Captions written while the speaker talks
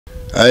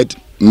Right,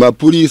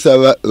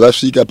 mapurisa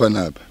vasvika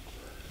panapa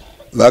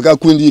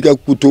vakakundika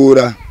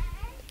kutora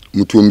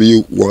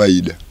mutumbi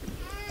wavaida.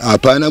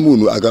 Hapana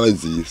munhu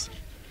akavadzivisa.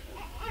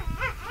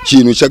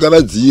 Chinhu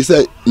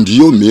chakavadzivisa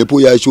ndiyo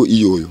mhepo yacho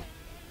iyoyo.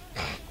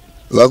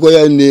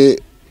 Vakoya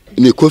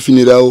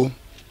necoffin ravo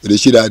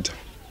rechirata.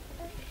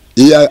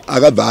 Iye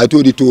akabva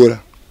atoritora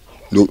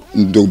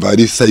ndobva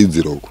ari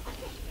saidzi roko.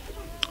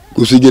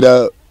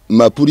 Kusvikira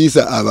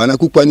mapurisa havana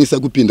kukwanisa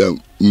kupinda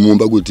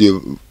mumba kuti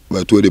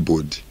vatore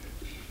bhodhi.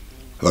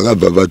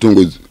 Vakabva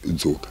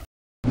vatongodzoka.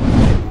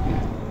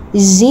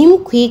 Zim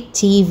Quick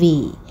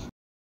TV,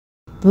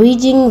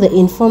 bridging the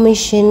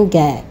information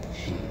gap.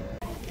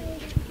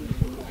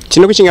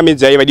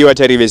 Chinokuchingamidzai vadiwa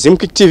tarive Zim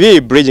Quick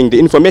TV, bridging the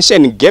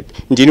information gap.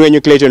 Ndini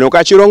wenyu Clayton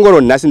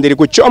okachirongoro nhasi ndiri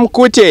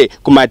kuchomkute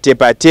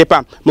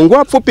kumatepa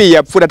munguva pfupi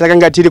yapfuura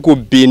takanga tiri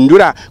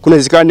kubhindura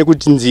kunozikanwa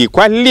nekuti nzi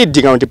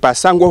kwalidi kana kuti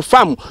pasango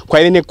farm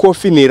kwaive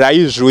necoffin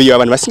raizvuyiwa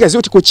vanhu vasingazivi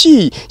kuti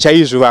kuchii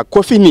chaizvuva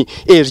coffin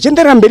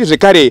zvichienderera mberi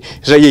zvekare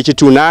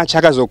Chitunha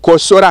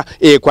chakazokosora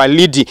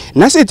kwalidi.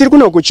 Nhasi tiri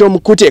kuno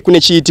kuchomkute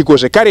kune chiitiko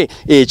zvekare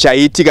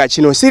chaitika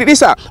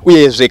chinosiririsa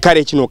uye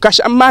zvekare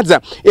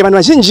chinokashamadza vanhu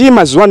vazhinji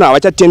mazuva ano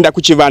havachatenda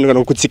kuchivanhu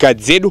kana kutsika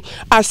dzedu,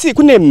 asi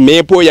kune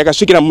mhepo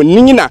yakasvikira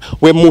munin'ina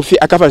wemufi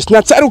akafa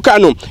zvisina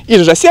tsarukano.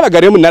 Izvo zvasiya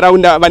vagari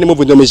vemunharaunda vane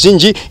mibvunzo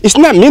mizhinji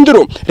isina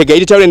mhinduro. Regai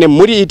titaure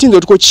nemhuri iyi tinzwe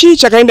kuti chii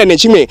chakaenda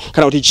nechimwe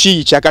kana kuti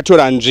chii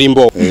chakatora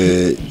nzvimbo.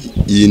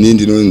 Ini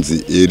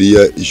ndinonzi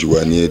Eria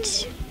Zvachoda.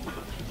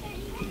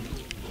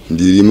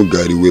 Ndiri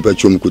mugari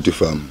wepachomukute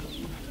farm.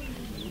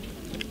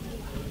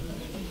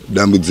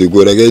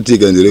 Dambudziko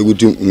rakaitika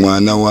nderekuti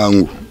mwana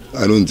wangu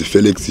anonzi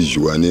Felix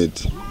Zvachoda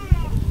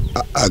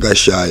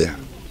akashaya.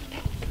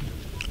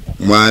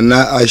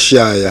 Mwana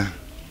ashaya,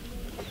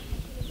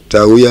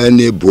 tauya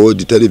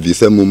nebhodhi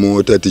taribvisa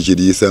mumota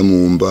tichiriisa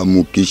mumba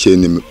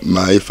mukitchen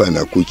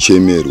maifana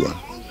kuchemerwa.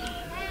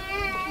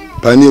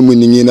 Pane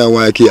munin'ina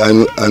wake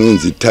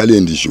anonzi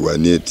Talent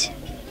Zvachoda.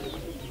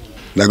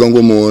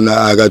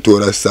 Ndakangomuona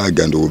akatora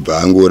saga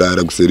ndobva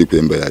angorara kuseri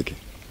kwemba yake.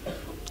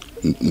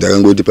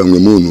 Ndakangoti pamwe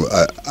munhu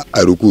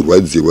ari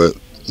kurwadziwa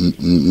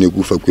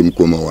nekufa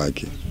kwemukoma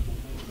wake.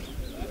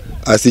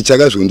 Asi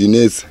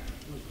chakazondinetsa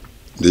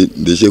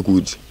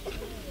ndechekuti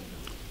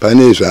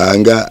pane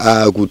zvanga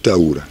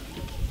akutaura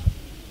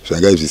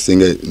zvanga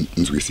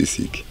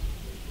zvisingazwisisiki.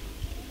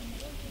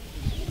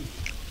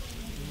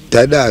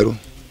 Tadaro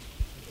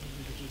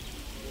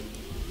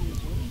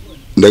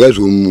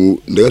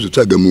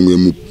ndakazotsvaga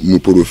mumwe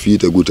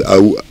muprofita kuti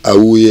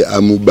auye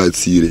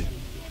amubatsire.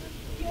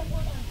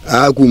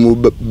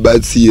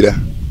 Akumubatsira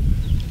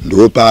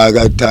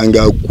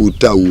ndopaakatanga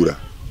kutaura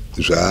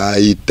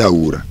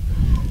zvaaitaura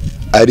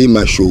ari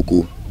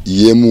mashoko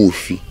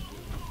yemufi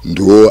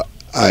ndo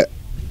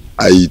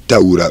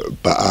aitaura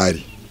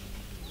paari.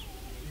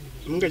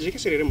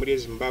 Mungajekeserere muri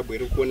Zimbabwe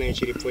iri kuona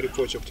ichiripo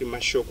chokuti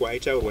mashoko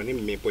aitaurwa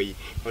nemhepo iyi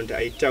kuti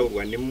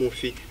aitaurwa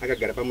nemufi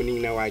akagara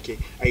pamunin'ina wake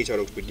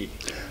aitaura kuti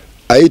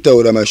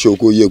aitaura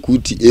mashoko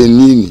yekuti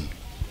enini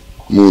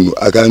munhu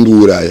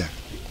akandiuraya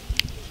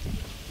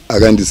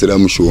akandisira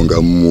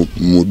mushonga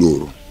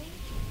mudoro.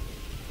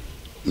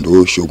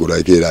 Ndo shoko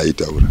rake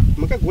raitaura.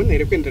 Makagona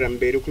here kuendera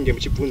mberi kunge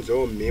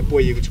muchibvunzawo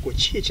mhepo iyi kuti ko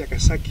chii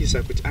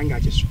chakasakisa kuti anga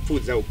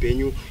achipfudza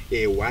upenyu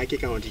hwake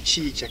kana kuti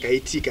chii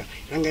chakaitika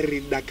ranga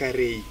riri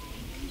dakarei?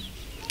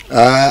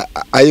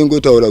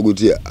 Aingotaura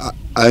kuti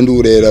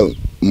andiurayira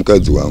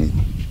mukadzi wangu.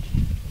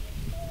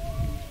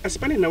 Asi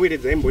pane nhawire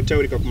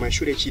dzaimbotaurika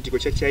kumashure chiitiko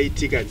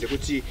chaitika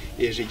dzekuti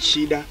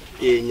zvichida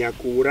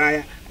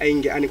nyakuuraya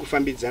ainge ane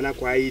kufambidzana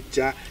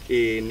kwaaita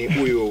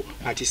neuyo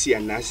atisiya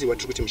nhasi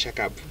watiri kuti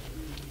mushakabvu.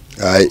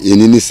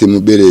 Inini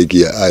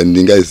semubereki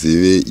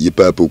handingazive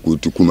ipapo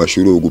kuti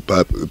kumashure uku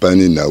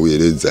pane nhau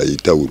here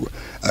dzaitaurwa,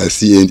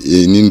 asi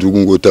ini ndiri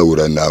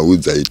kungotaura nhau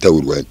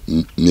dzaitaurwa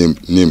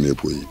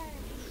nemhepo iyi.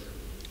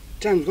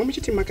 Tanzwa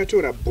muchiti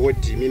makatora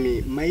bhodhi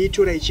mimi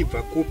maitora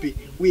ichibva kupi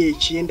uye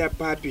ichienda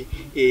papi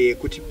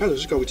kuti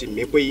pazosvika kuti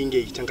mhepo iyi inge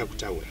ichitanga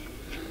kutaura?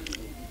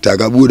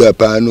 Takabuda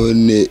pano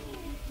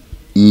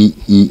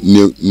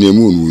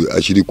nemunhu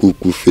achiri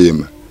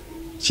kufema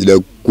chida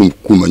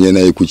kumhanya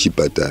naye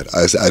kuchipatara,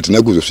 asi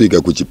hatina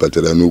kuzosvika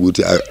kuchipatara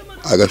nokuti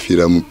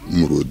akafira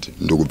murodhi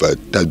ndokubva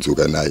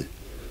tadzoka naye.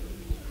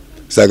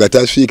 Saka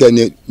tasvika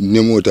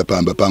nemota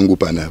pamba pangu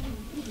panapa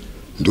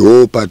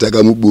ndo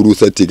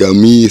patakamuburusa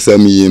tikamuisa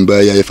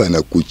muimba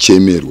yaifana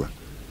kuchemerwa.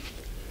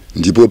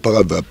 Ndipo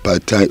pakabva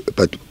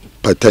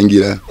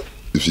patangira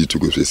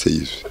zvituko zvese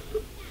izvi.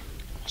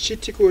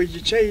 Chitiko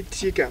ichi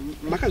chaitika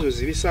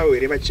makazozivisawo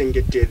here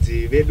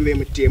vachengetedzi vedu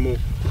vemutemo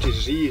kuti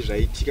zvii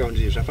zvaitika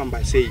kuti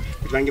zvafamba sei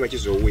kuti vange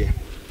vachizouya?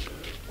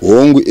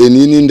 Hongu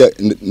enini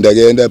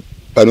ndakaenda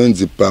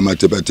panonzi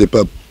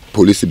pamatepa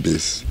police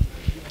base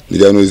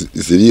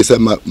ndikanozivisa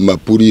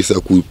mapurisa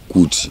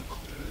kuti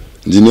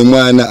ndine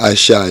mwana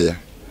ashaya,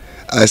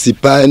 asi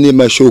pane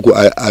mashoko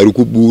ari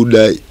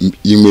kubuda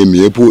imwe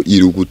mhepo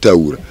iri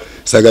kutaura.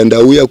 Saka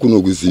ndauya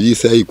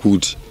kunokuzivisai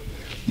kuti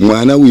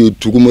mwana uyu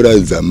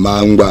tikumuradza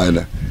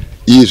mangwana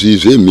izvi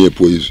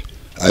zvemhepo izvi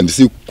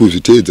handisi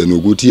kuzviteedza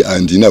nokuti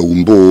handina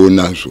umbowo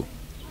nazvo.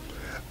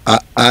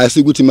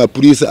 Asi kuti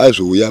mapurisa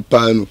azvouya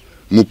pano,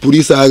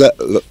 mupurisa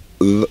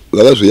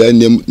vakazouya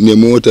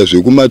nemota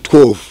zvekuma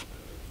 12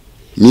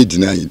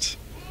 midnight.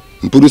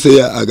 Mupurisa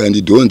ya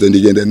akandidhonza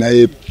ndikaenda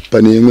naye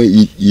pane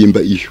imwe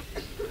imba iyo.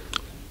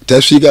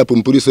 Tasvika apo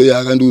mupurisa ya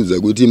akandiudza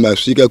kuti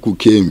masvika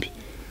kukembi,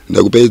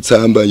 ndakupai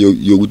tsamba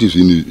yokuti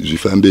zvinhu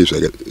zvifambe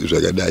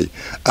zvakadai.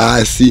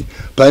 Asi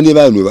pane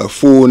vanhu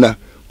vafona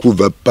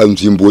kubva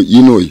panzvimbo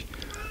inoi,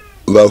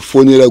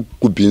 vafonera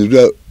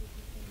kubhindura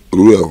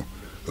rural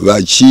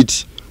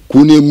vachiti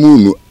kune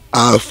munhu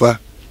afa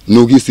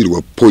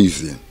nokuisirwa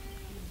poison.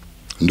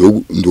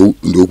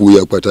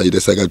 Ndokuuya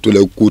kwataita, saka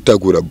toda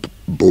kutakura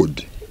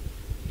board.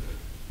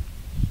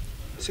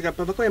 Saka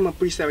pavakauya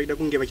mapurisa vachida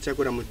kunge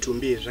vachitakura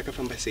mutumbi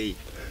zvakafamba sei?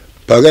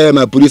 Pakauya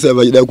mapurisa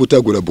vachida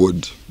kutakura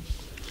board,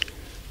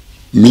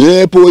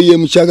 mhepo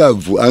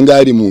yemuchakabvu anga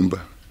ari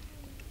mumba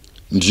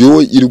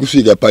ndiyo iri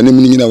kusvika pane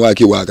munin'ina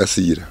wake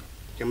waakasiyira.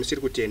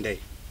 Yamusiri kutendai?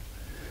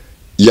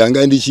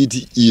 Yanga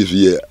ndichiti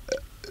izvi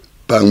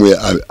pamwe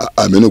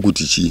ameno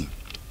kuti chii.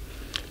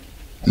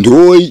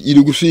 Ndo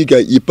iri kusvika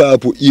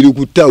ipapo iri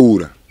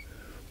kutaura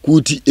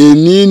kuti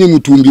enini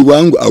mutumbi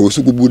wangu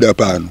hausi kubuda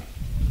pano.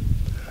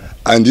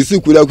 Handisi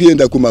kuda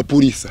kuenda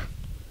kumapurisa.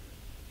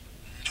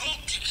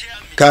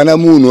 Kana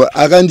munhu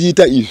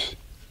akandiita izvi,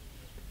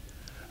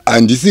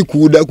 handisi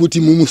kuda kuti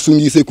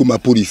mumusungise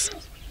kumapurisa.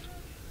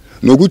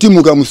 Nokuti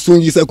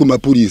mukamusungisa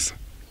kumapurisa,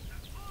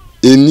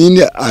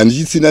 enini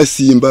handisina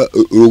simba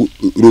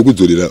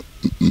rokudzorera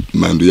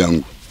mhando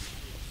yangu.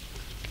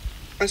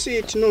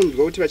 Asi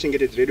tinonzwa kuti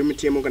vachengetedzi vedu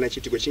mutemo kana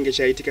chitiko chinge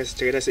chaitika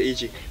chakaita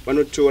seichi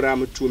vanotora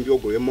mutumbi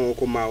wogove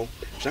maoko mawo.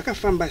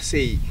 Zvakafamba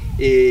sei?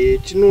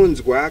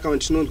 Tinonzwa kana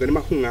tinonzwa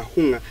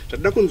nemahunga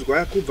zvatoda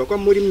kunzwa kubva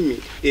kwamuri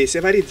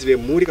sevaridzi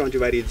vemhuri kana kuti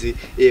varidzi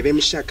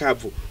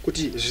vemushakabvu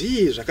kuti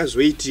zvii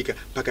zvakazoitika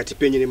pakati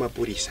penyu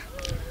nemapurisa.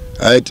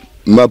 Right,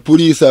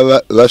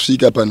 mapurisa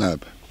vasvika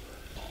panapa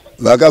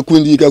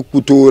vakakundika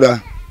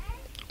kutora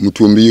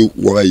mutumbi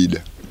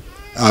wavaida.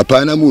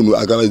 Hapana munhu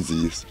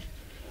akavadzivisa.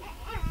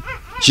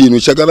 Chinhu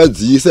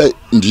chakavadzivisa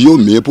ndiyo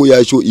mhepo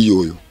yacho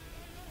iyoyo.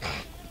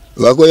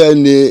 Vakauya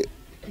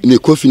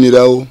necoffin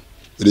ravo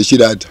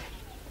rechirata.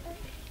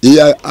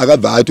 Iye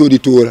akabva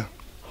atoritora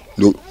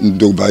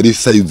ndobva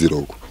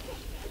arisaidziroko.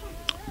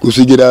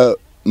 Kusvikira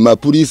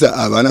mapurisa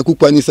havana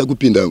kukwanisa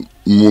kupinda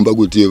mumba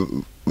kuti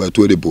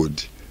vatore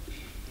board.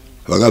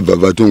 Vakabva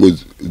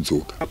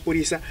vatongodzoka.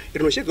 Mapurisa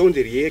rinoshedza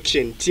kunzi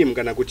reaction team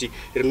kana kuti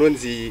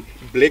rinonzi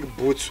black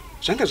boots.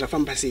 Zvanga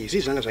zvafamba sei?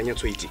 Zvii zvanga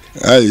zvanyatsoitika?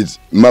 Right,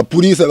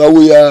 mapurisa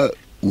vauya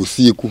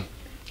usiku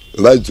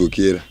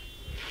vadzokera.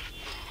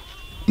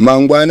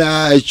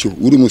 Mangwana acho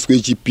uri musi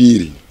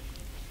wechipiri,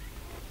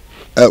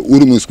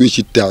 uri musi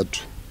wechitatu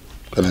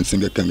kana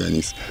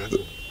ndisingakanganisi,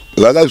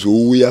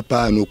 vakazouya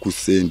pano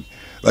kuseni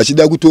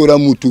vachida kutora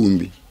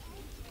mutumbi.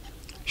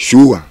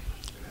 Shuwa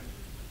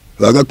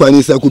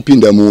vakakwanisa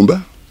kupinda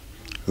mumba,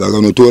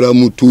 vakanotora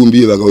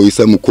mutumbi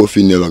vakauisa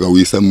mucoffin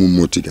vakauisa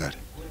mumotikari.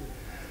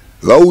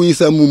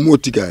 Vauisa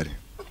mumotikari,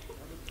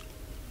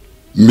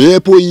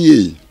 mhepo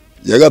iyeyi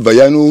yakabva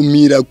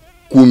yanomira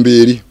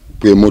kumberi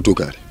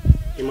kwemotokari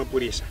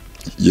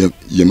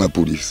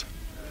yemapurisa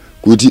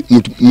kuti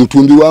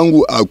mutumbi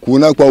wangu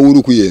hakuna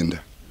kwauri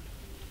kuenda.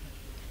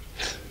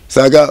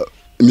 Saka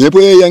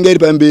mhepo iyeyi yanga iri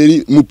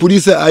pamberi,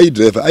 mupurisa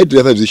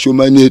aidriva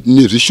zvishoma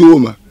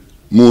nezvishoma.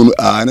 Munhu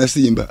haana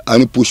simba,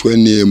 anopushwa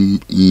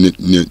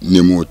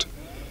nemota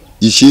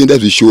ichienda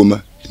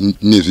zvishoma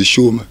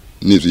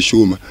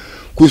nezvishoma.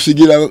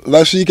 Kusvikira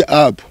vasvika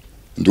apo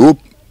ndo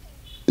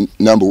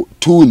number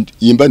 2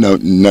 imba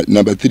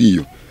number 3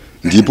 yo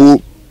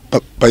ndipo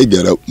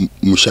paigara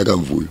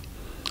mushakabvuyo.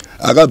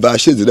 Akabva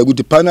ashedzera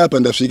kuti panapa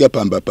ndasvika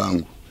pamba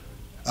pangu,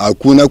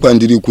 hakuna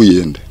kwandiri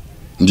kuenda,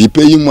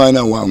 ndipei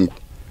mwana wangu.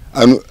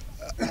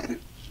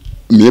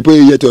 Mhepo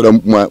iyi yataura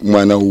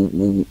mwana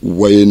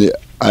waine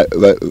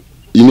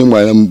ine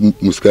mwana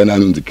musikana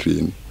anonzi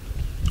Kreni.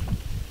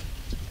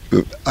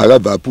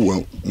 Akabva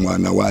apuwa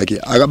mwana wake,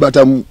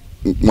 akabata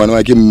mwana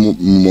wake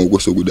mumaoko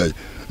sokudai,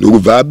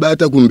 ndokubva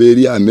abata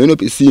kumberi ameno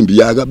simbi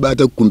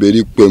yakabata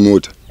kumberi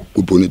kwemota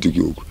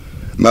kuboneti uko.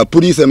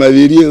 Mapurisa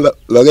maviri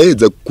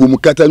vakaedza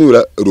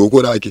kumukatanura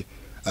ruoko rake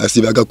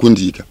asi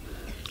vakakundika.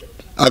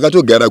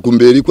 Akatogara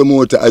kumberi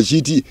kwemota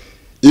achiti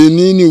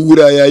inini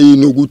urayai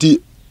nokuti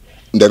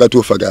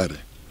ndakatofa kare.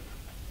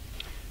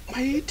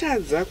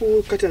 Maitadza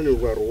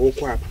kukatanurwa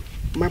ruoko apa,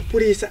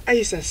 mapurisa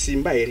aisa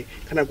simba here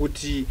kana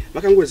kuti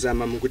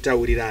vakangozama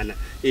mukutaurirana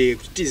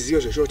kuti tizive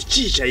zveshoti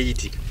chii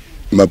chaitika?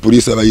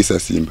 Mapurisa vaisa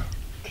simba,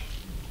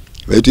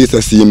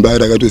 vaitoisa simba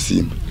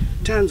rakatosimba.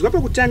 Tanzwa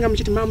pakutanga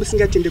muchiti mama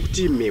musingatende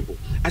kuti mhepo,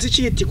 asi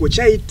chiitiko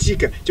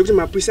chaitika chekuti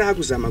mapurisa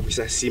akuzama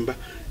kuisa simba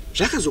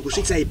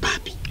zvakazokusvitsa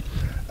ipapi?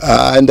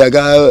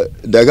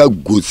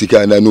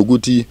 Ndakagutsikana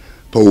nokuti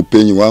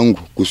paupenyu hwangu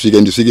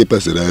kusvika ndisvike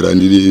pazera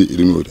randiri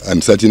rinori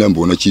handisati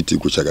ndamboona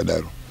chiitiko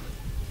chakadaro.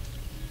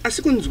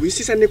 Asi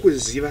kunzwisisa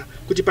nekuziva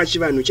kuti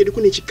pachivanhu chedu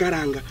kune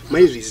chikaranga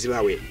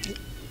maizviziva we?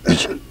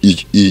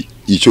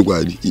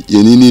 ichokwadi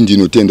inini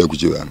ndinotenda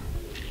kuchivana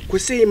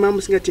kusei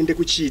mama singatende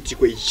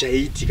kuchiitiko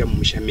ichaitika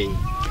mumushamenyi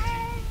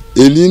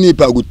inini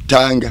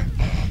pakutanga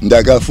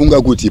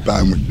ndakafunga kuti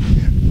pamwe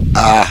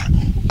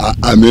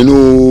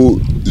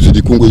ameno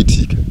zviri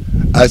kungoitika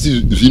asi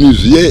zvinhu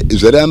zviye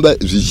zvaramba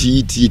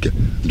zvichiitika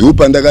ndo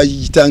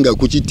pandakachitanga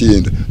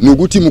kuchitenda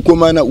nokuti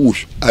mukomana uyu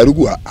ari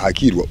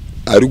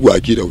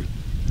kuhakira uyu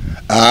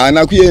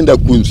haana kuenda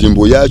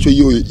kunzvimbo yacho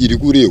iyoyo iri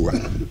kurehwa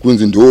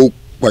kunzi ndo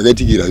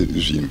kwakaitikira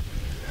zvinhu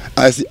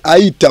asi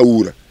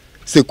aitaura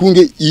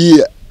sekunge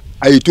iye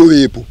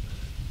aitovepo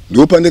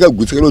ndo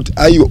pandakagutsikana kuti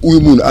aiwa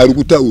uyu munhu ari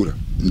kutaura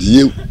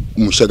ndiye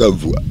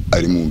mushakabvu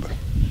ari mumba.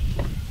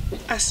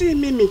 Asi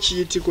mimi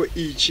chiitiko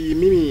ichi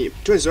mimi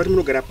toziva kuti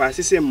munogara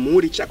pasi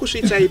semhuri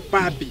chakusvitsai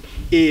papi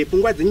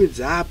pfungwa dzenyu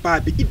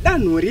dzaapapi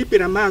idanho ripi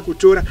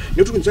ramakutora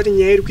nekuti kunzwa kuti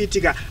nyaya iri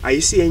kuitika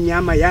haisi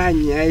yenyama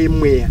yanyaya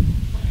yemweya.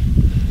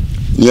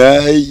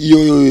 Nyaya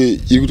iyoyo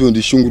iri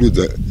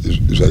kutondishungurudza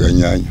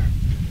zvakanyanya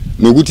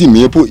nokuti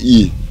mhepo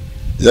iyi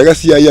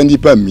yakasiya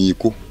yandipa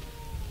mhiko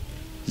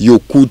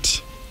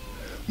yokuti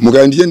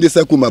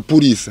mukandiendesa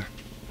kumapurisa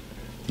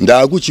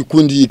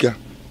ndakuchikundika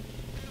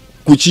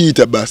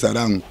kuchiita basa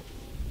rangu.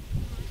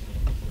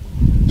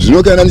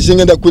 Zvino kana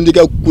ndichinge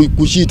ndakundika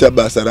kuchiita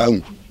basa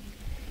rangu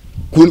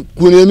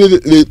kune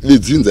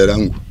vedzinza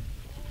rangu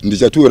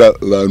ndichatora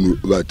vanhu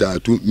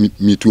vatatu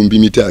mitumbi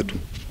mitatu.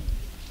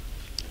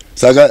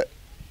 Saka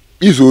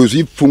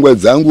izvozvi pfungwa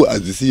dzangu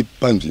hadzisi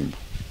panzvimbo.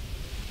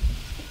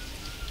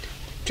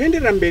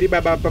 Toenderera mberi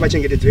baba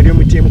pavachengetedzi vedu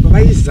vemutemo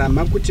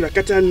pavaizama kuti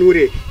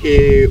vakatanure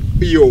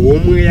iyo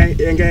homwe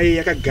yanga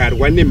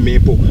yakagarwa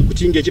nemhepo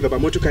kuti inge ichibva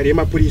pamotokari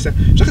yemapurisa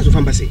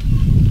zvakazofamba sei?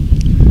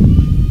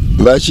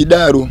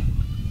 Vachidaro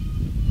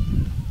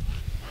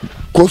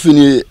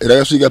Mucoffin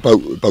rakasvika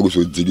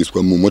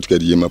pakuzodzikiswa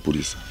mumotokari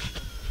yemapurisa.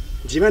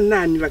 Ndiva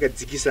nani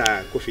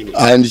vakadzikisa Mucoffin?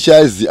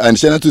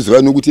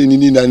 Handichanatsoziva nokuti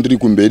inini ndandiri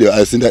kumberi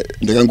asi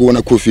ndakangoona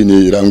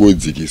Mucoffin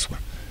rangodzikiswa.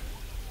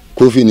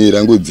 Mucoffin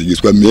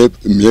rangodzikiswa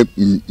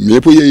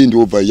mhepo iyeyi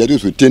ndobva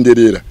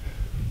yatozotenderera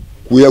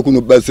kuya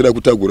kunobatsira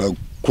kutakura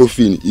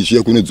Mucoffin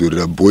ichiya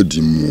kunodzorera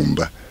bhodhi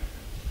mumba.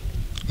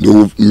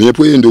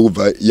 Mhepo iyeyi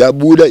ndobva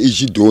yabuda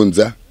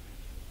ichidhonza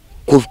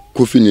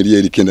Mucoffin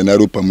riye rikenda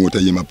naro pamota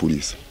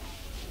yemapurisa.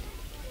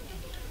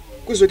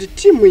 Kuzoti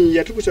timu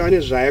yatiri kutaura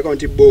nezvayo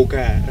kaunti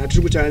boka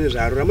ratiri kutaura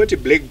nezvaro ramoti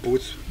Black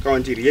Boots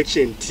kaunti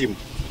reaction team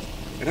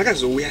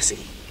rakazouya sei?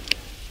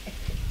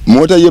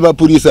 Mota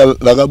yemapurisa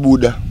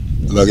vakabuda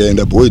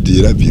vakaenda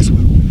bhodhi rabviswa.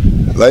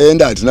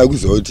 Vaenda hatina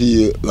kuziva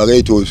kuti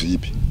vakaitawo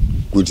zvipi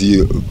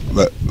kuti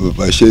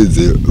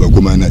vashedze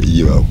vakomana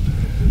ivavo.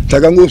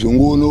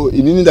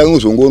 Inini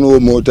ndakangozongoona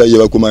mota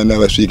yevakomana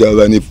vasvika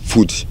vane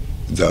pfuti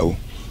dzavo.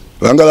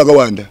 Vanga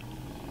vakawanda.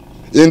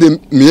 Ende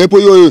mhepo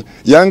iyoyo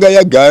yanga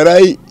yagara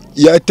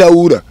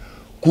yataura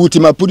kuti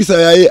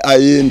mapurisa yaye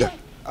aenda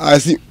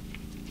asi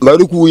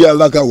vari kuuya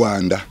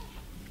vakawanda.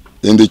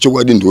 Ende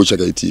chokwadi ndo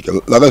chakaitika.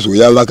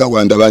 Vakazoya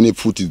vakawanda vane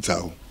pfuti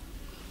dzavo.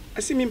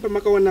 Asi mimi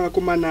pamakaona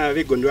vakomana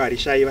vegondo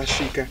harishai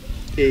vasvika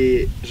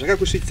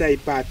zvakakusvitsai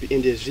papi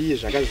ende zvii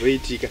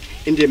zvakazoitika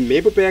ende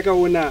mhepo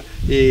payakaona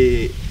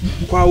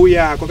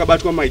kwauya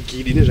kwakabatwa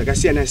magidi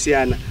nezvakasiyana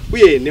siyana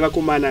uye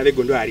nevakomana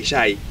vegondo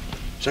harishai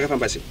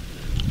zvakafamba sei?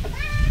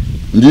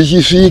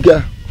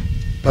 Ndichisvika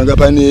panga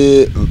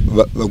pane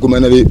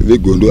vakomana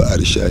vegondo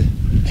harishai.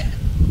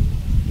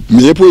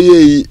 Mhepo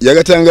iyeyi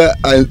yakatanga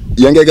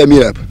yanga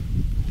yakamira apa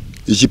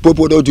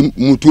ichipopoda kuti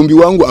mutumbi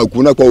wangu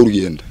hakuna kwauri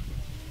kuenda.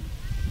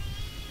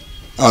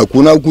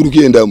 Hakuna kuri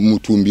kuenda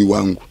mutumbi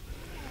wangu.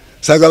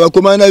 Saka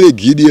vakomana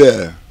vegidi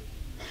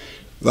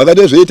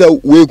vakati zvoita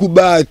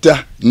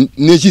wekubata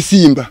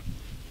nechisimba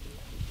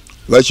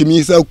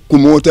vachimisa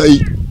kumota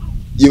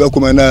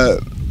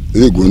yevakomana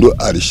vegondo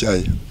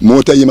harishai.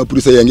 Mota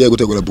yemapurisa yanga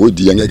yakutakura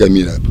bhodhi yanga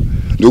yakamira apa.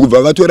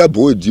 Ndokubva vatora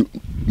bhodhi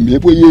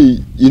mhepo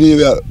iyeyi ine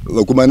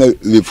vakomana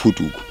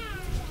vepfutuko.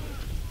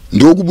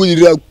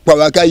 Ndokubudirira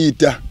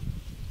kwavakaita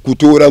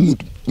kutora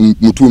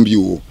mutumbi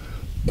uwo.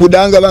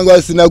 Kudanga vanga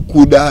vasina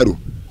kudaro.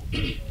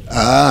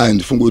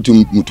 Ndifunga kuti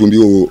mutumbi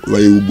uwo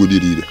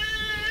vaiubudirira.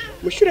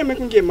 Mushure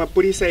mekunge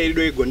mapurisa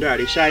edu egondo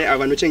harishai ava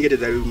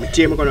vanochengetedza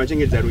mutemo kana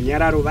vachengetedza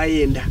runyararo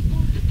vaenda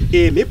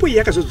mhepo iyi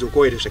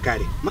yakazodzokawo here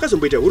zvekare?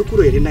 Makazomboita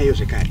hurukuro here nayo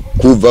zvekare?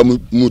 Kubva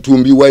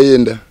mutumbi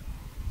waenda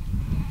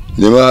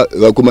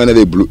nevakomana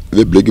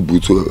veBlack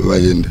Boots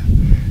vaenda,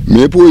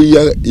 mhepo iyi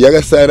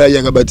yakasara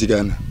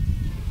yakabatikana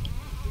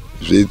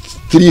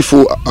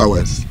zve3-4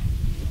 hours.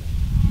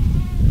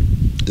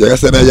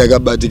 Yakasara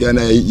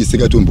yakabatikana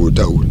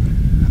isingatombotaura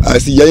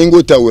asi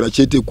yaingotaura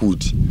chete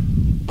kuti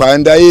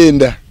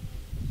pandaenda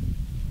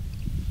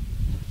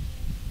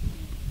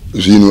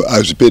zvinhu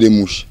hazvipere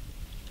mushe.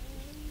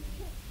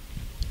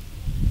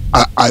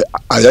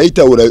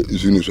 Ayaitaura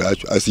zvinhu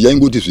zvacho asi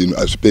yaingoti zvinhu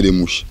hazvipere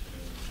mushe.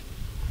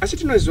 Asi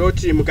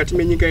tinozoti mukati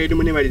menyika yedu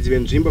mune varidzi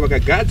venzvimbo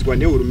vakagadzwa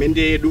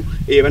nehurumende yedu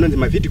vanonzi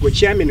mavidhiko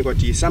chairman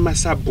kuti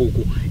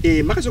samasabhuku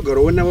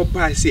makazogarawo navo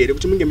pasi here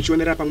kuti munge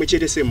muchionera pamwe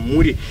chete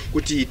semhuri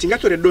kuti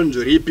tingatore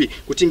donzvo ripi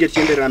kuti tinge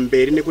tichienderera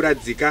mberi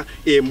nekuradzika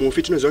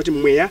mufi tinoziva kuti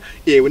mweya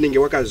unenge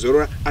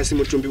wakazorora asi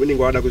mutumbi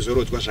unenge wada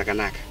kuzorodzwa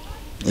zvakanaka.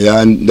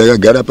 Ya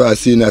ndakagara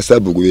pasi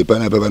nasabhuku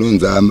vepanapa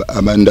vanonzi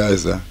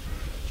amandaza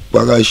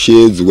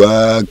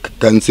kwakashedzwa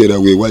kansera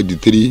weward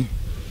 3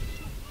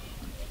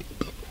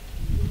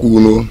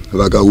 kuno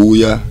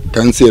vakauya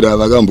kansera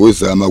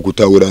vakambozama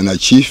kutaura na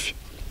chief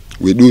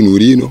wedunhu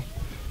rino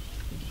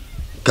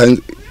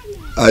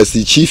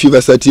asi chief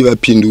vasati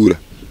vapindura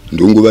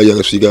ndonguva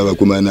yakasvika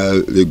vakomana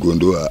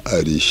vegondo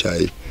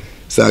arishai.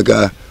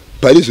 Saka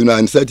pari zvino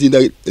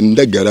handisati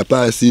ndagara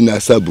pasi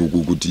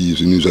nasabhuku kuti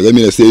zvinhu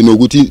zvakamira sei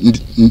nokuti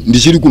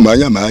ndichiri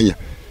kumhanya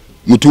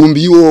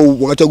mutumbi iwo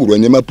wakatakurwa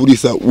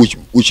nemapurisa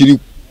uchiri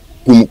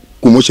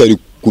kumochari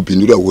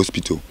kupindura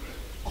hospital.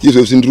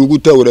 Izvo ndiri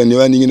kutaura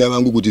nevanin'ina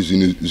vangu kuti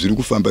zvinhu zviri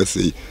kufamba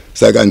sei.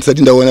 Saka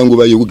handisati ndaona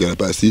nguva yokugara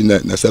pasi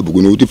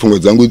nasabhuku nokuti pfungwa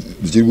dzangu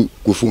dzichiri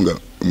kufunga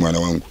mwana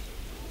wangu.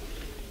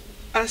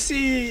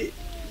 Asi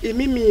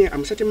imimi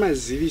hamusati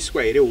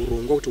maziviswa here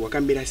urongwa kuti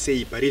hwakamira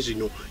sei pari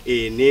zvino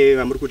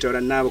nevamuri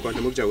kutaura navo kana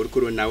kuti muri kutaura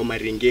kuri navo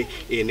maringe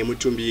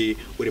nemutumbi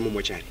uri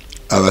mumochari?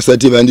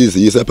 Havasati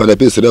vandizivisa.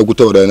 Pandapedzisira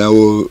kutaura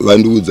navo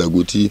vandiudza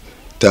kuti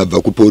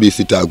tabva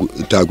kupolisi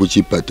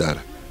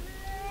takuchipatara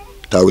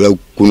tauya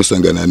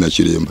kunosangana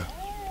nachiremba.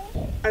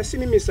 Asi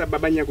mimi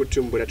sababa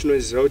nyakutumbura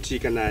tinoziva kuti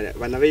kana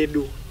vana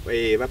vedu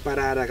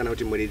vaparara kana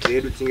kuti mhuri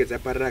dzedu dzinge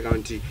dzaparara kana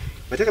kuti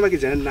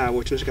vatakavakidzana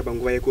navo tinosvika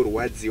panguva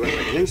yekurwadziwa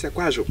zvakanyanyisa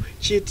kwazvo.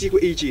 Chiitiko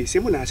ichi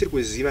semunhu asiri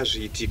kuziva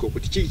zviitiko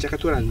kuti chii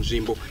chakatora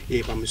nzvimbo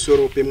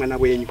pamusoro pemwana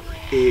wenyu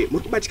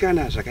muri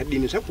kubatikana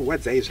zvakadini,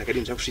 zvakurwadzai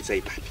zvakadini,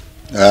 zvakusvitsai papi?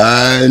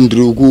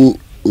 Ndiri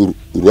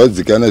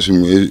kurwadzikana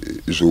zvimwe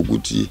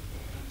zvokuti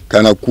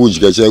kana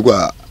kudya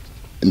chaiko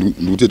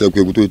ndikutoita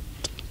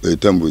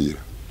kwekutotambuira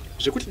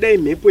zvekuti dai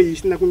mhepo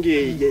isina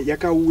kunge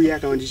yakauya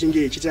kana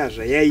ndichinge ichita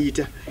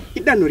zvayaita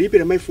idanho ripi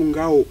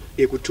ramaifungawo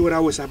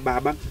kutorawo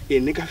sababa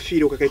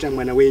nekafiro kakaita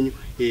mwana wenyu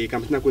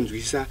kamusina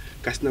kunzwisa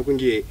kasina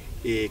kunge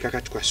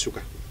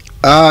kakatwasuka?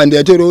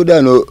 Ndiyatorawo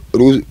danho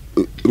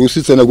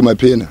rusitsana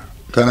kumapena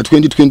kana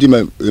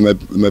 2020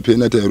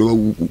 mapena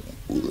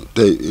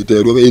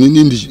tairova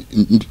inini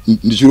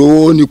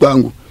ndichirooni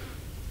kwangu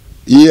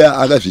iye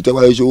akazvita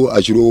kwacho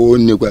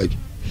achiroone kwake.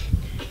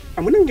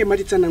 Amunenge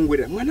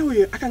matitsanangurira mwana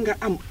uyu akanga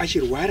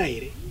achirwara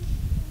here?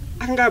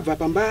 Akanga abva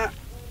pamba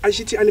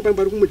achiti ane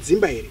pamba ari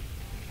kumudzimba here?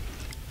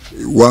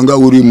 Wanga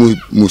uri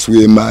musi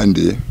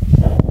wemande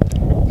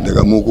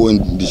ndakamuko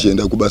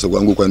ndichienda kubasa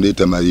kwangu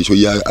kwandoita maricho,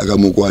 iye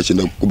akamuko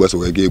achienda kubasa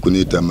kwake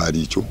kunoita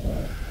maricho.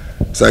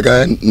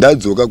 Saka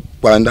ndadzoka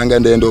kwandanga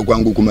ndaenda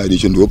kwangu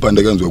kumaricho ndipo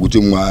pandakanzwa kuti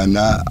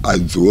mwana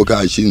adzoka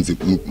achinzi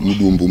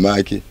mudumbu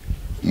make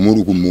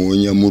muri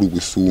kumonya muri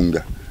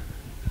kusunga.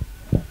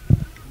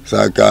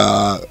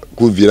 Saka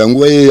kubvira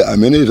nguva iyi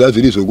amene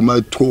zvazviri zvokuma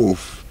 12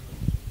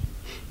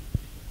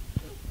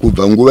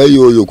 kubva nguva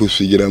iyoyo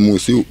kusvikira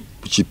musi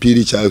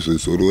chipiri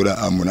chazozorora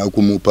amuna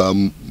kumupa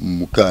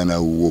mukana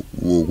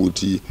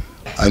wokuti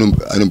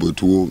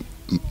anombotiwo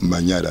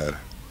manyarara.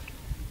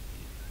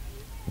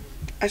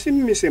 Asi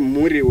mimi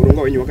semhuri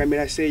urongwa wenyu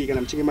wakamira sei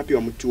kana muchinge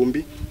mapiwa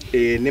mutumbi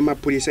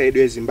nemapurisa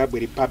edu eZimbabwe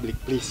Republic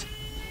please?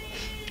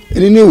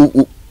 Inini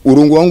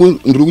urongwa wangu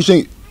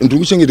ndiri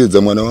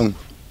kuchengetedza mwana wangu,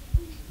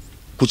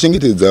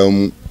 kuchengetedza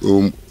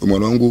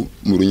mwana wangu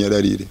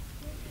murunyararire.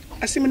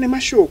 Asi mune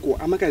mashoko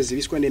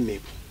amakaziviswa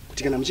nemhepo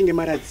kuti kana muchinge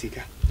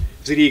maradzika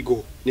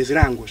zvirigo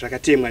nezvirango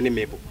zvakatemwa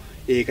nemhepo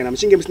kana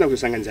muchinge musina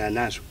kuzosanganidzana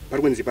nazvo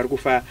pari kunzi pari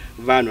kufa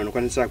vanhu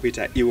vanokwanisa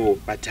kuita ivo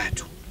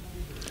vatatu.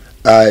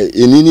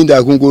 Inini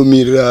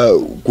ndakungomirira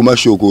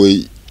kumashoko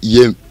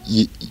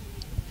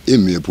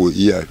emhepo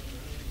iyayo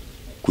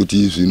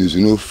kuti zvinhu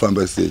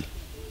zvinofamba sei.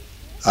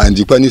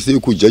 Handikwanisi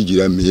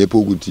kujajira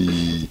mhepo kuti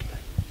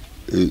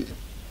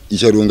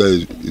icharonga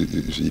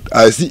zvipi.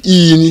 Asi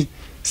ini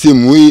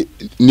semhuri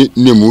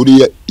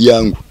nemhuri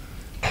yangu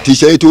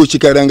tichaitawo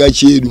chikaranga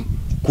chedu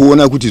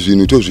kuona kuti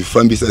zvinhu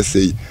tozvifambisa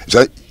sei.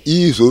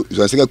 Izvo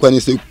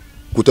zvasingakwanisi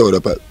kutaura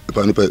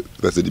pano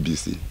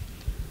paZBC.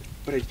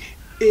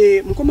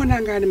 Mukomana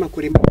anga ane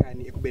makore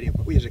mangani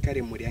ekuberekwa uye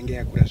zvekare mhuri yange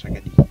yakura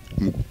zvakadini?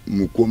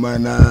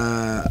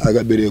 Mukomana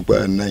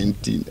akaberekwa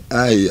 19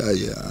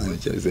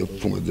 achaisa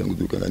pfungwa dzangu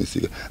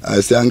dzikukanganisika,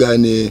 asi anga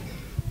ane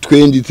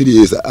 23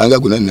 years,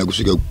 angagona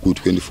nakusvika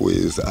ku24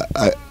 years,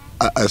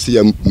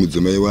 asiya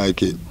mudzimai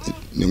wake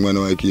nemwana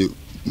wake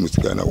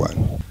musikana 1.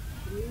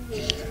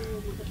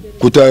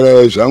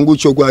 Kutaura zvangu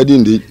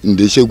chokwadi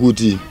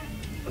ndechekuti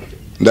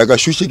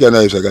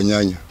ndakashushikana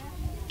zvakanyanya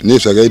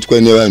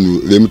nezvakaitwa nevanhu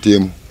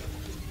vemutemo.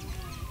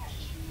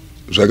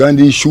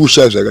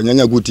 Zvakandishusha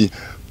zvakanyanya kuti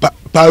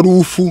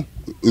parufu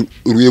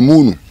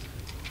rwemunhu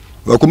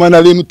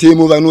vakomana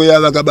vemutemo vanoya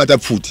vakabata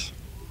pfuti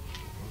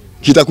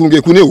kita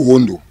kunge kune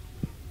hondo.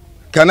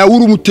 Kana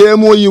uri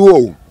mutemo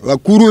iwowo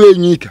vakuru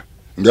venyika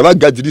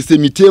ngavagadzirise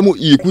mitemo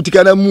iyi kuti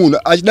kana munhu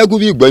achida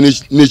kuvigwa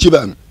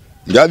nechivanhu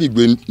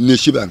ngavigwe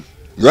neshivana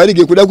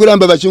ngarige kuda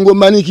kuramba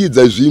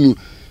vachingomanikidza zvinhu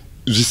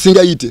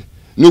zvisingaite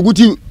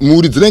nokuti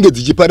mhuri dzinenge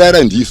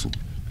dzichiparara ndiso.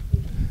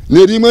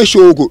 Nerimwe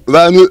shoko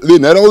vanhu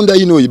venharaunda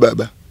inoi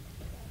baba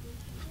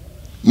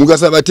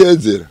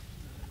mukasavateedzera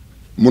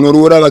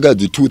munoroora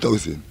vakadzi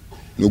 2000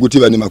 nokuti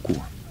vane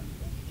makuhwa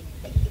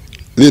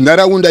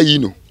venharaunda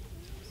ino.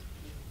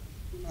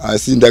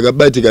 Asi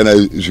ndakabatikana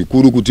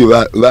zvikuru kuti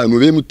vanhu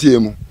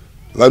vemutemo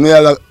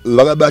vanoya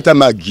vakabata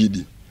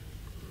magidi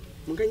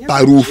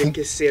parufu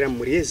mukanyakesera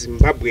muri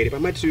yeZimbabwe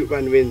pamati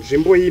vanhu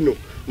venzvimbo ino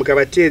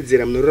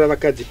mukavateedzera munorora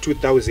vakadzi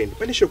 2000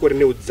 pane shoko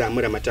rine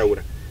udzamu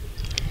ramataura.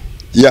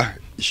 Ya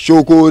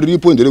shoko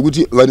ripo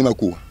nderekuti vane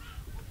makuhwa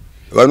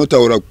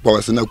vanotaura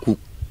kwavasina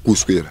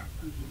kuswera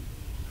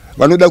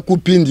vanoda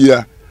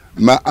kupindira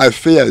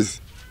maaffairs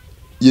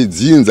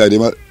yedzinza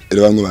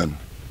revamwe vanhu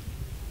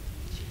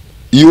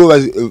ivo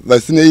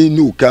vasinei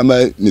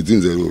neukama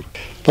nedzinza iroro.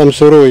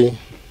 Pamusoro uyu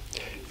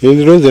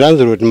ndinonzi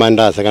Lancelot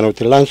Mandasa kana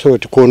kuti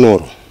Lancelot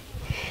Konoro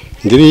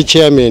ndiri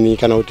chairman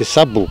kana kuti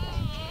sabhuku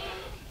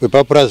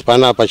wepapurazi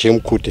panapa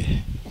chemukute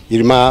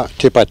iri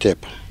matepa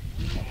tepa.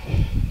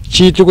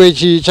 Chiitiko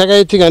ichi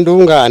chakaitika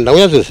ndonga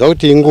handauyazoziva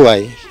kuti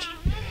inguvai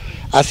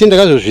asi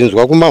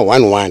ndakazozvinzwa kuma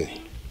 11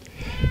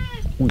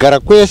 kugara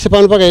kwese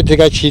pano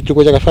pakaitika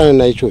chiitiko chakafanana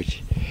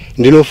naichochi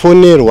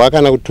ndinofonerwa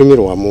kana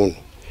kutumirwa munhu.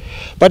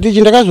 But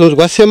ichi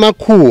ndakazonzwa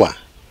semakuhwa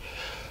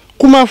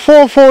kuma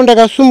 44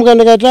 ndakasumuka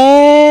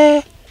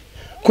ndakati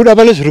kuda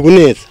pane zviri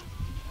kunetsa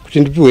kuti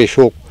ndipiwe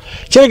shoko.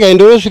 Chereka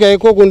ndosvika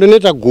ikoko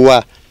ndoneta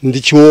guwa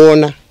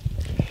ndichiona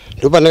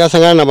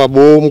ndopandakasangana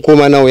nababo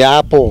mukomana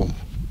uyapo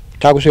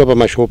takusvika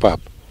pamashopu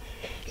apo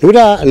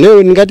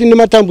ndokuti ndingati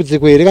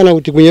nematambudziko here kana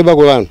kuti kunyeba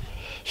kwevanhu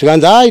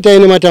zvikanzi itai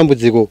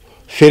nematambudziko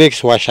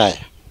Felix washaya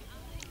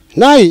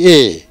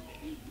nai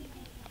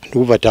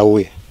ndikubva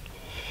tauya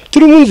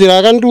tiri munzira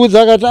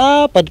akandiudza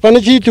akati but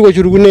pane chiitiko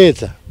chiri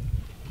kunetsa.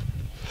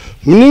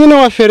 Munin'ina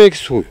wa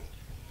Felix uyu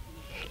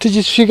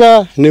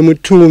tichisvika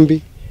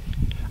nemutumbi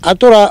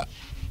atora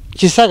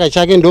chisaka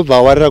chake ndobva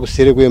awarira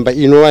kuseri kwemba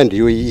inova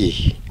ndiyo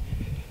iyi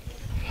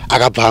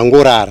akabva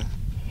angorara.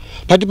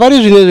 But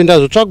pari zvinezvi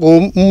ndazotsvagawo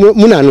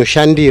munhu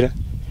anoshandira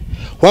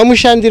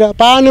wamushandira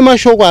paane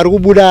mashoko ari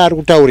kubuda ari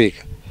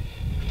kutaurika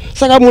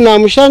saka munhu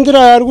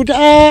amushandira ari kuti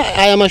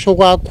aya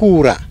mashoko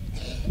akura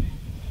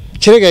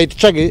chereka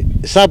titsvage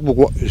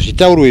sabhuku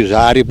zvitauro izvi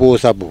aripo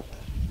sabhuku.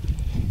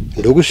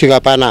 Ndokusvika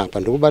panapa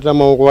ndokubata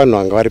maoko vanhu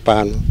vanga vari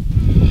pano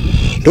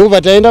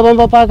ndokubva taenda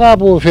pamba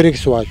pakapo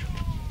Felix wacho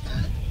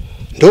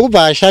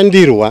ndokubva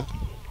ashandirwa.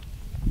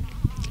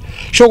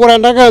 Shoko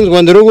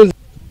randakanzwa nderokunzi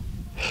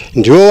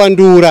ndiwo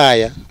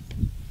wandiuraya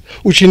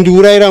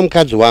uchindiurayira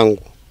mukadzi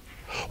wangu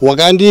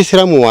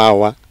wakandiisira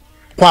muhwawa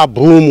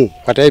kwabhumu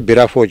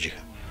kwataibhera fodya.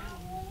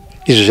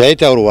 Izvi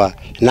zvaitaurwa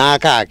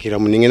naakaakira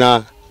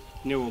munin'ina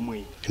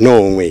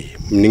neomwe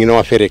munin'ina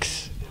wa Felix.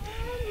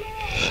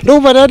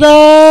 Ndokubva tata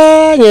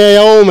nyaya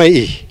yaoma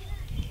iyi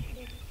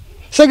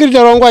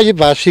sekretari wangu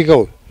achibva asvika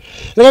uyu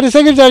ndakati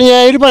sekretari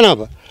nyaya iri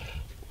panapa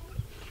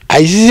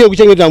haisisi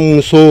yekuchengeta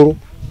mumusoro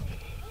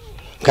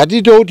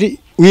ngatiite kuti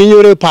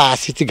uinyore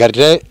pasi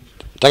tigare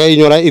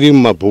takainyora iri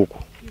mumabhuku.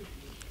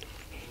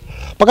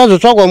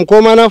 Pakazotsvagwa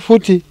mukomana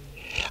futi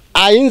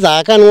ainzi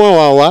akanwa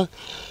hwawa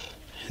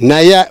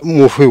naye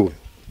mufi uyu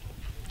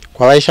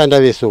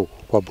kwavaishanda vese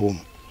uku kwabhumu.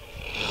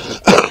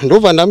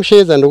 Ndobva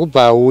ndamusheedza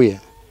ndokubva auya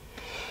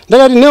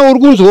ndakati ne uri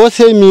kunzwawo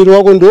semiri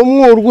wako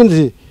ndomumwe uri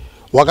kunzi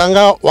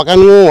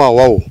wakanwa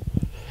hwawawo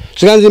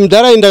zvikanzi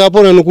mudhara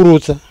ndakapona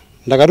nokurutsa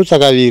ndakarutsa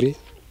kaviri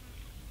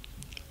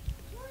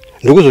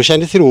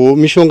ndokuzoshandisirwawo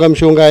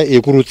mishonga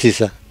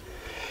yekurutsisa.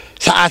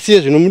 Asi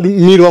zvino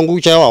miri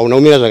wangu chaiwo hauna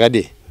kumira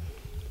zvakadii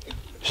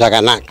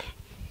zvakanaka.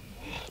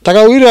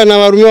 Takawirirana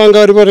varume vanga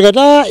varipo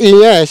tikati iyi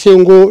nyaya haisi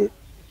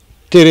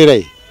yengoteerera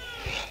iyi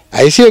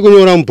haisi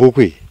yekunyora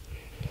mubhuku iyi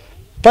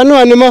pane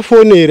vane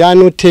mafoneri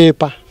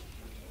anotepa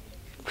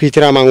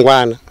kuitira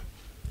mangwana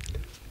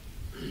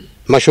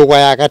mashoko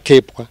aya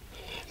akatepwa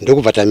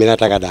ndokubva tamira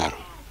takadaro.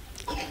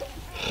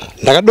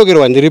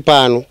 Ndakadokerwa ndiri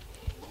pano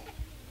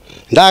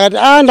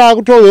ndakati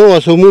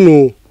ndakutonyorwa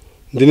somunhu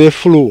ndine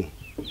flu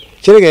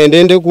chereka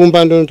ndiende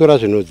kumba ndonotora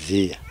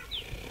zvinodziya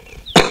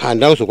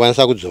handina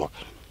kuzokwanisa kudzoka.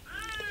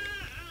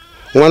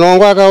 Mwana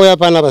wangu akauya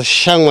panapa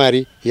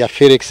shamwari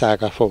yaFelix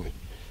akafa uyu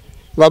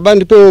baba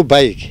ndipewo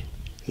bhaiki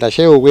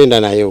ndashayiwa kuenda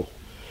nayewo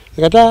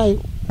ndikati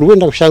uri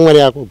kuenda kushamwari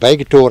yako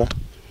bhaiki tora.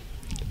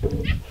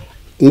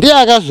 Ndiye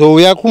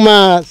akazouya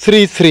kuma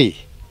 3:3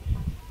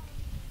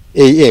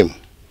 AM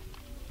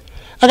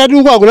akati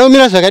uku hakuna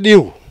kumira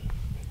zvakadiwo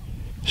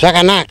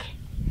zvakanaka.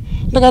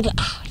 Ndakati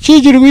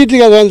chii chiri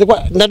kuitika zvanzi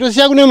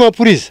ndatosiya kune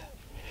Nemapurisa.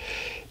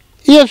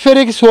 Iye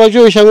Felix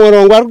wacho shamwari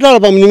wangu ari kutaura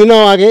pamunin'ina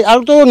wake ari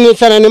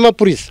kutonetsana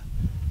Nemapurisa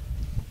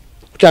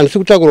kuti handisi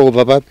kutakurwa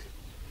kubva papi.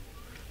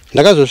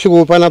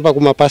 Ndakazosvikawo panapa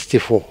kuma past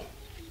 4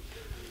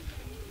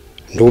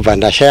 ndokubva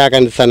ndashaya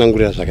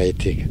akanditsanangurira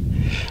zvakaitika.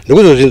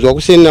 Ndokuzozvinzwa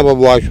kuseni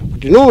nababa wacho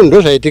kuti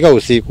ndozvaitika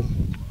usiku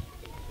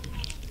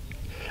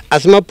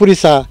asi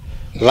mapurisa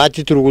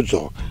vati tiri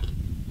kudzoka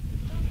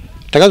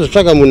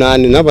takazotsvaka munhu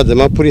ane nhamba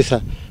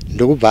dzemapurisa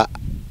ndokubva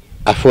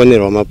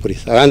afonerwa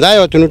mapurisa akanzi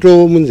aiwa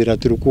tinotomunzira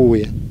tiri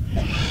kuuya.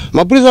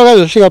 Mapurisa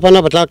vakazosvika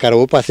panapa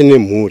takagarawo pasi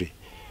nemhuri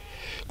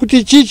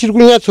kuti chii chiri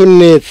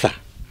kunyatsonetsa.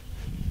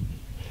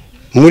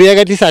 Mhuri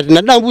yakati isati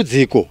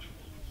nadambudziko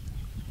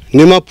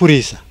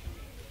nemapurisa.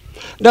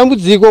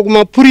 Dambudziko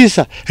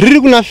kumapurisa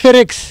riri kuna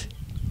Felix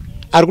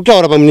ari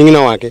kutaura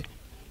pamunin'ina wake.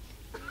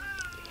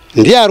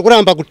 Ndiye ari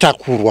kuramba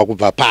kutakurwa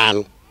kubva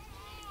pano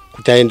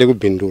kuti aende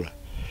kubhindura.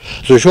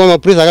 Zvoshuwa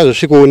mapurisa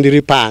akazosvikawo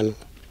ndiri pano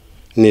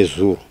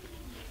nezuro.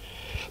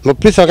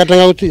 Mapurisa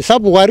vakatanga kuti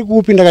sabhuku ari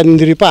kupi, ndakati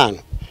ndiri pano.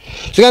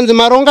 Zvikanzi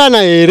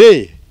marongana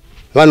here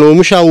vanhu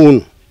vomusha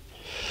uno.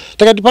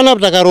 Takati panapo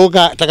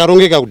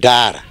takarongeka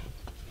kudhara.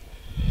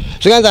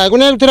 Zvikanzi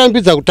hakuna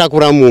kutirambidza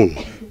kutakura munhu.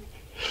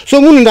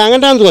 So munhu ndanga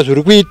ndanzwa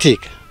zviri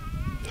kuitika.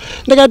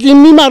 Ndakati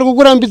imi ari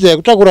kukurambidzai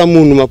kutakura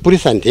munhu,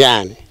 mapurisa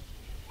ndiani?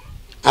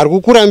 Ari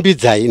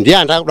kukurambidzai ndiye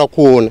andakuda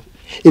kuona.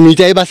 Imi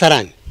itai basa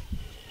rani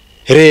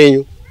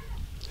renyu.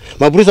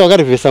 Mapurisa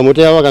vakarivhesa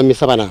mota yavo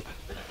vakamisa panapa.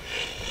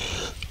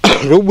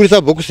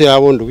 Ndokubudisa bhokisi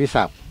yavo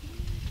ndokuisapo.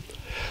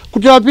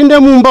 Kuti vapinde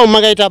mumba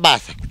makaita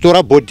basa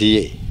kutora bhodhi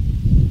iyeyi.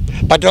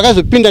 But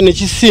vakazopinda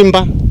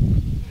nechisimba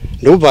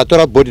ndokubva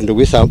vatora bhodhi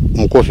ndokuisa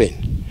mucoffin.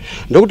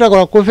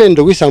 Ndokutakura coffin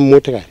ndokuisa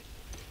mumotikari.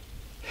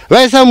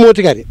 Vaisa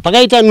mumotikari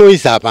pakaita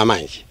noise apa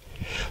manje.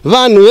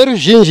 Vanhu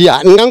veruzhinji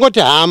ndingangoti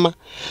hama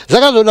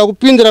zvakazoda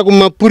kupindira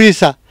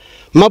kumapurisa.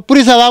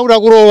 Mapurisa vakuda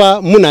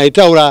kurova munhu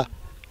aitaura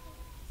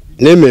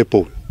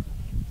nemhepo.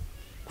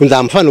 Kunzi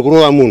hamufani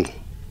kurova munhu.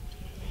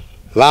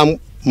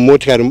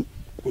 Vamotikari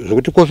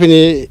zvokuti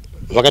coffin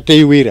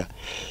vakateiwira.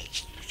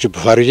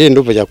 Chibharo chedu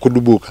ndobva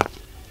chakudubuka.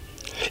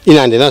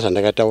 Ina handina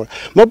zvandakataura.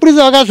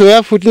 Mapurisa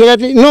vakazoya futi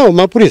ndakati no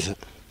mapurisa.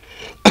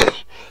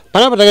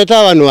 Panapa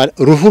takaita vanhu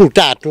rufu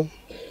rutatu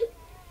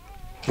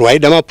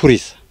rwaida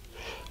mapurisa.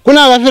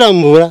 Kuna akafira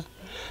mumvura.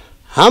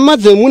 Hama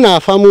dzemunhu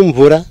afa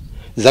mumvura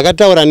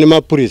dzakataura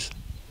nemapurisa.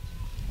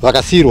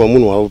 Vakasiyirwa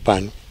munhu wavo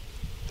pano.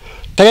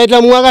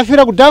 Takaita mumwe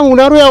akafira kudhamu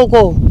unaruya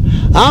uko.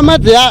 Hama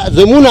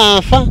dzemunhu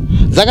afa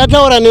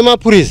dzakataura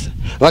nemapurisa.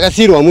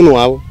 Vakasiyirwa munhu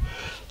wavo.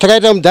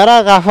 Takaita mudhara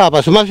akafa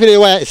apa somafire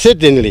waya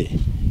suddenly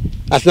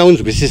asina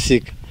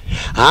kunzwisisika.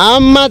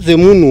 Hama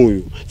dzemunhu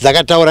uyu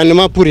dzakataura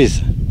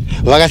nemapurisa.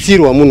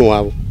 Vakasiyirwa munhu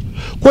wavo.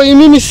 Ko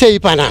imimi sei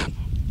panapa?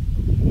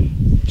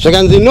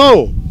 Zvakanzi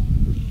no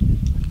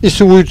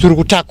isu uyu tiri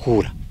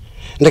kutakura.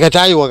 Ndakati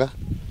aiwa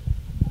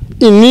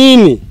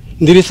inini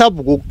ndiri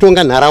sabhuku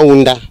kutonga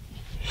nharaunda.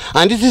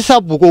 Handisi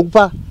sabhuku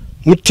kupa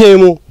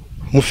mutemo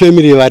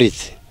mufamily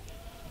yevaridzi.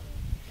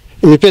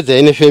 Imipedza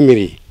ine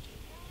family.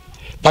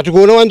 Pati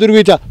kuona wandiri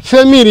kuita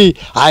family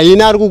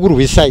haina ari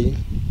kukurwisai.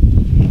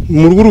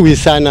 Muri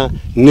kurwisana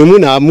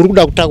nemunhu muri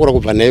kuda kutakura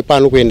kubva naye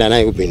pano kuenda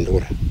naye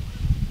kubhindura.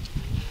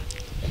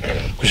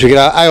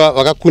 Kusvikira aiwa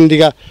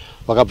vakakundika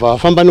vakabva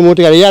vafamba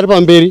nemotikari iye ari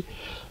pamberi.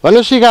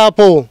 Vanosvika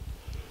apo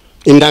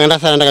indanga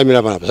ndasara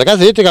ndakamira panapa.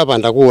 Zvakazoitika apa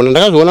ndakuona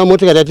ndakazoona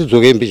motikari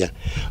yatidzoke mbicha.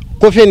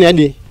 Coffin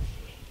yadi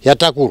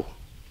yatakurwa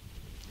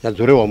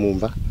yadzorewa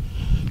mumba.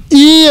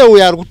 Iye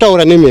uyo ari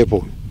kutaura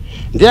nemhepo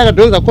ndiye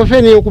akadhonza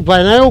coffin iyo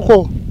kubva nayo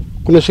uko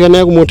kunosvika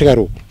nayo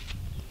kumotikari uko.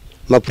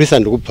 Mapurisa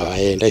ndokubva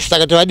vaenda.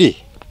 Isakati vadi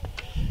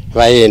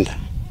vaenda.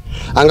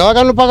 Anga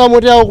vakanopaka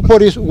mota yavo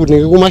kupolisi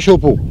kunenge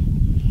kumashopu.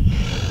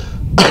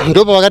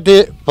 Ndopa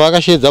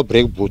vakashedza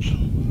break boots.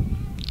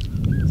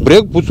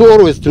 Break boots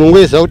always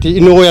tinongoisa kuti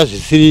inouya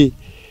zvisiri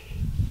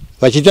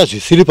vachiita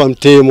zvisiri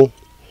pamutemo.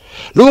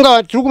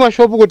 Ndonga tiri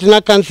kumashopu kuti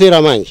tina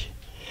kansera manje.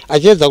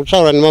 Achiedza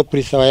kutaura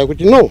nemapurisa vaya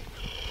kuti no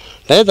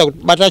ndaedza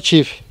kubata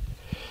chief.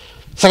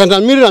 Saka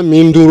ndamirira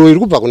mhinduro iri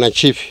kubva kuna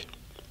chief.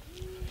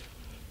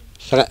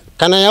 Saka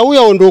kana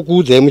yauyawo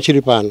ndokuudzai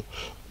muchiri pano.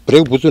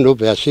 Break boots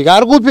ndobva yasvika.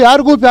 Ari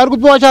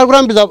kupi wacho ari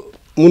kurambidza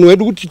munhu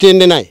wedu kuti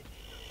tiende naye.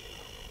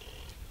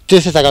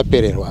 Tese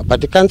takapererwa.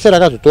 But kansera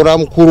akazotora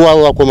mukuru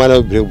wavo vakomana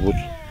webreak boots.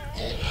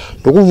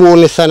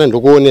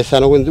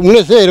 Ndokuonesana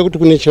munoziva here kuti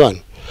kune chivanhu.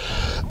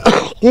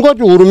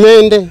 Kungoti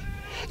hurumende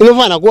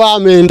inofanira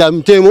kuamenda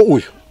mutemo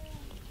uyu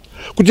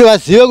kuti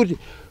vazive kuti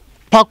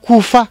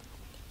pakufa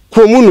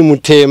kwomunhu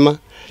mutema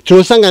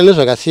tinosangana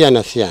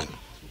nezvakasiyana siyana.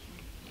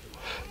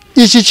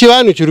 Ichi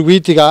chivanhu chiri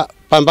kuitika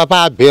pamba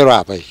paabhero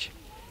apa ichi.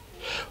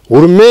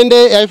 Hurumende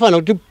yaifanira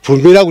kuti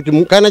bvumira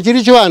kuti kana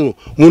chiri chivanhu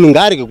munhu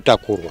ngaarege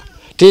kutakurwa.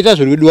 Teita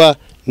zviri kudiwa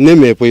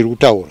nemhepo iri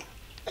kutaura.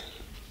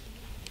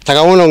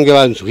 Takaona kunge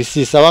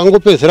vanzwisisa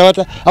vangopedzera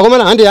vata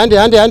akomana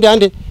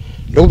hande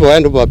ndokubva vaya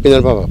ndobva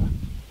vapinda papapa.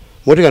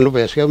 Motika ndobva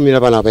yasvika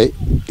kumira panapa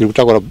iri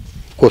kutakura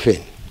coffin.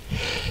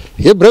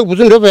 Yebreak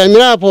boots ndobva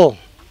yamira apo.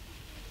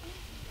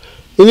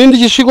 Ini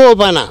ndichisvikawo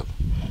panapa.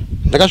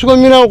 Ndakasvika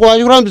kumira uko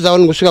vachikurambidza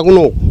vanhu kusvika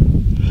kunoku.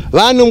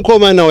 Vane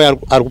mukomana uyo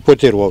ari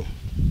kupoterwawo.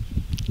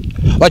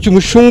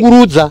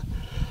 Vachimushungurudza.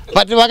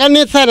 But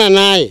vakanetsana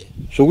naye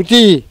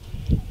zvokuti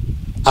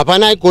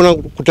hapana aikona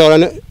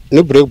kutaura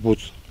nebreak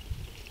boots.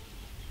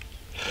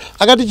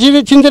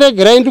 Akati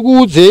chindiregerai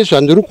ndikuudzei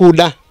zvandiri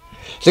kuda.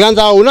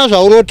 Zvikanzi hauna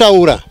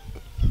zvaunotaura.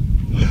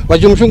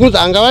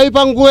 Vachimushungurudza anga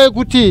vaipa nguva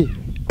yekuti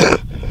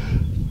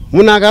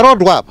munhu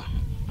akarodwa apa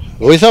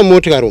voisa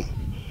motikari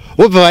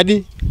vobva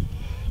vadi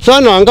so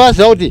vanhu vanga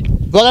vaziva kuti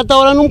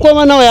vakataura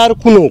nomukomana waye ari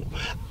kunoku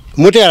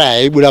motikari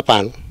haibuda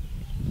pano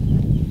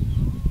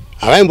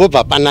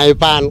havaimbobva panayo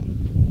pano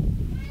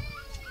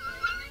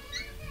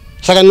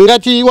saka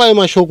ndingati iwayo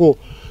mashoko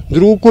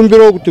ndiri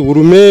kukumbirawo kuti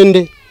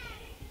hurumende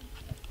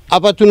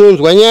apa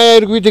tinonzwa nyaya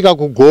iri kuitika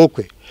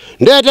kuGokwe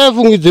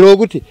ndoyataifungidzirawo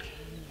kuti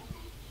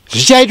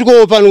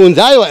zvichaitikawo pano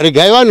kunzi aiwa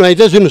regai vanhu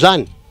vaite zvinhu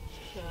zvani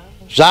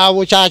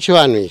zvavo chacho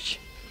vanhu ichi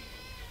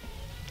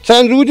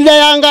saka ndiri kuti dai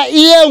anga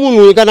iye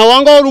munhu kana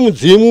wanga uri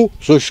mudzimu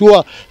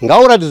zvoshuwa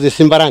ngauratidze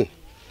simba rani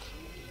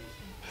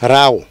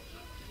rawo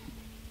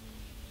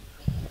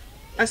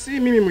asi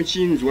mimi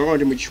muchinzwa kana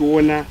kuti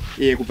muchiona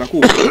kubva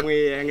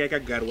kuhomwe yanga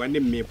yakagarwa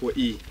nemhepo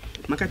iyi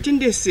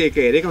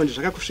makatendeseka here kana kuti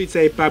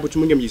zvakakusvitsa ipapo kuti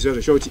munge muchiziva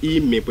zvoshuwa kuti iyi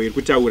mhepo iri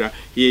kutaura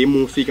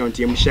yemufi kana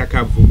kuti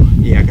yemushakabvu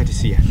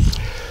akatisiya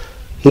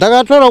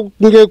ndakatora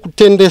kunge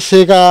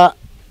kutendeseka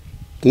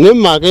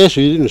nemhaka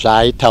yezvinhu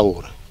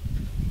zvaaitaura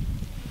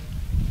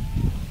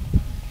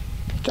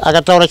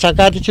akataura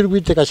chakati chiri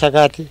kuitika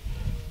chakati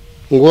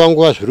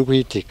nguva zviri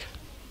kuitika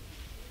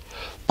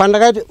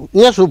pandakati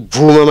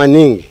nyazobvuma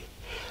maningi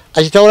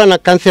achitaura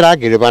nakansera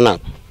agere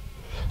panapa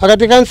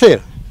akati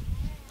kansera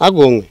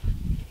agomwe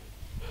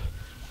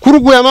kuri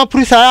kuuya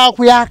mapurisa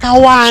akuya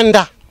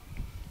akawanda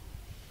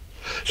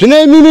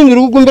zvino imimi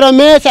ndiri kukumbira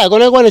mese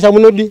akona ikuwana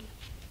chamunodi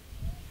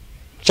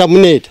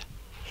chamunoita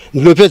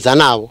ndinopedza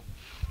navo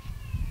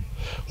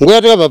nguva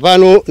yatakabva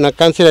pano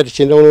nakansera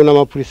tichienda kunoona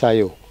mapurisa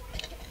ayo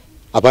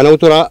hapana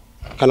kutora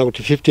kana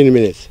kuti 15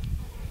 minutes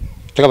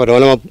takabva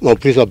taona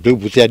mapurisa black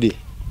boots yadi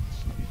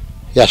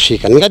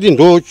yasvika ndingati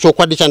ndo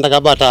chokwadi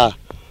chandakabata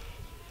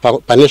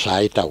pane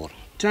zvaaitaura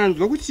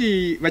tanzwa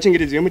kuti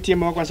vachengetedzi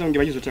vemutemo vakwanisa kunge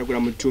vachizotakura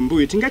mutumbi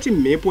uyu tingati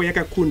mhepo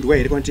yakakundwa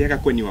here kana kuti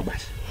yakakoniwa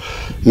basa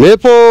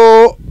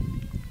mhepo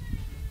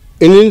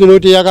ini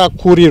ndinoti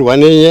yakakurirwa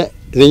nenyaya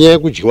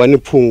yekudyiwa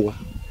nepfungwa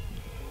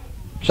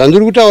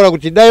zvandiri kutaura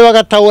kuti dai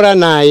vakataura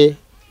naye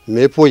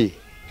mhepo iyi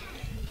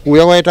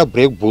uya waita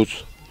black boots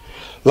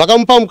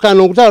vakamupa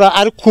mukana wekutaura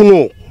ari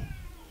kunoku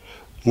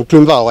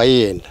mutumbi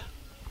hawaienda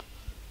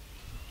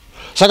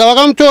saka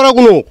vakamutora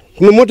kunoku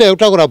kune mota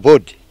yekutakura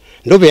bhodhi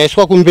ndobva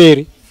yaiswa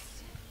kumberi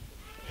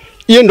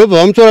iye ndobva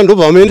vamutora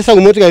ndobva vamuendesa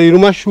kumotikari iri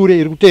mashure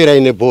iri kuteera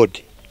ine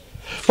bhodhi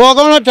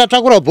pavakaona kuti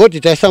tatakura bhodhi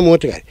taisa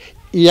motikari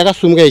iyi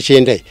yakasumuka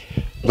ichienda iyi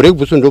black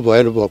boots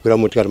ndobva vakwira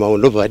motikari mavo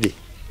ndobva vadi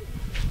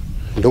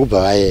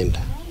ndokubva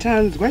vaenda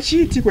tanzwa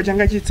chiitiko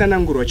changa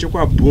chitsanangurwa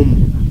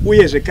chekwabhumu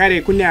uye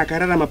zvekare kune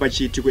akararama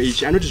pachiitiko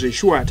ichi anoti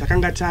zveshuwa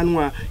takanga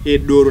tanwa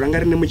doro ranga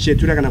rine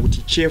muchetura kana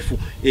kuti chefu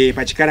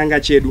pachikaranga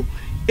chedu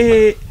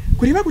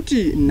kureva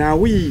kuti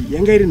nhau iyi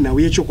yanga iri nhau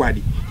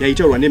yechokwadi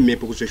yaitaurwa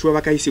nemhepo kuti zveshuwa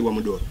vakaisirwa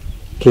mudoro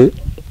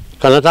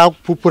kana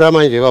takupupura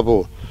manje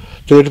ipapo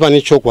tinoti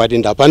pane chokwadi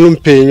ndapane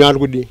mupenyu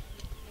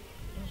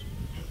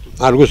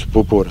ari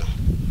kuzvipupura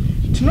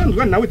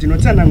tinonzwa nhau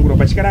dzinotsanangurwa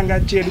pachikaranga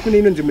chedu kune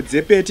inonzi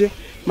mudzepete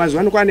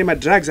mazuva ano kwane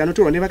madrugs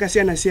anotorwa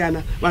nevakasiyana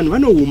siyana vanhu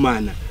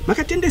vanoumana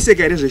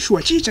makatendeseka here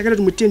zveshuwa chii chakaita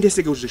kuti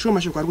mutendeseke kuti zveshuwa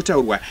mashoko ari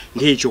kutaurwa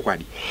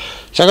ndeyechokwadi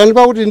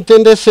chakandipa kuti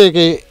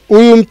nditendeseke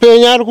uyu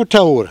mupenyu ari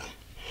kutaura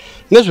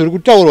nezviri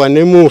kutaurwa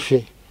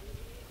nemufi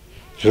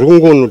zviri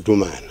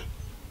kungonodhumana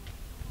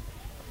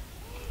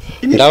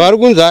ndavari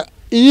kunza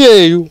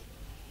iyeyu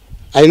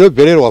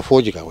ainobhererwa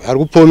fodya ari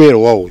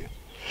kupomerwa uyu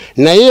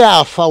naiye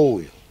afa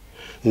uyu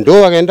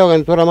ndo vakaenda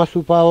vakanitora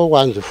masupa avo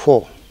kwanzi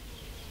 4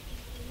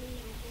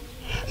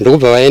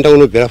 ndokubva vaenda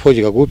kunobhera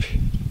fodya kupi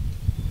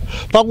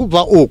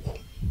pakubva uku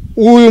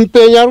uyu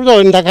mupenyu ari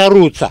kutaura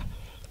ndakarutsa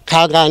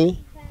kangani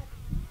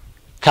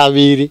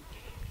kaviri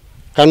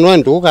kanova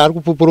ndoko kaari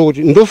kupupura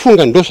kuti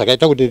ndofunga ndo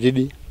zvakaita kuti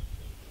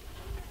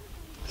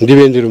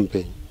ndive ndiri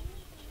mupenyu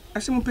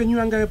asi mupenyu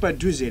wanga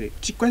padhuze here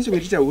tikwanise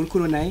kunge tiita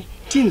hurukuro naye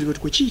tinzwe kuti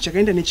kuchii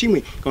chakaenda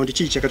nechimwe kana kuti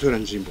chii chakatora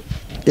nzvimbo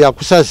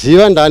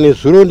kusaziva ndane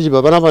zuro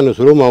ndichibva panapa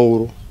nezuro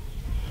mauro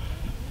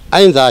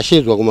ainzi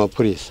ashedzwa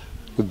kumapurisa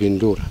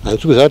kubhindura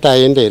handisi kuziva kuti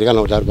aenda here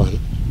kana kuti ari pano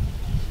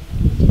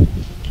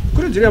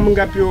kurudziro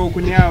mungapiwo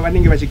kune avo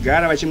vanenge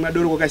vachigara vachimwa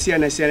doro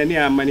kwakasiyana siyana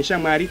nehama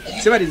neshamwari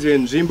sevaridzi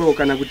venzvimbo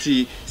kana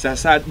kuti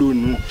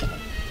sasadunhu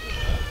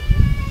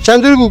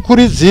chandiri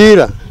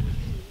kukuridzira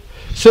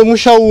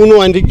semusha uno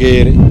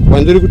wandigere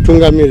wandiri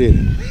kutungamirira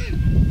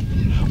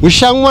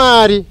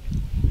ushamwari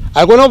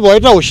haikona kubva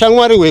waita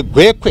ushamwari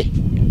hwegwekwe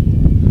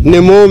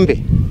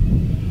nemombe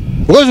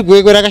because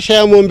gwekwe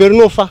rakashaya mombe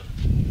rinofa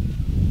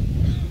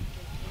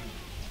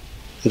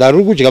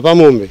ndaruri kudya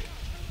pamombe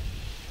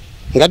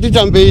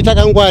ngatitambei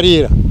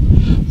takangwarira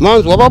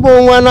manzwa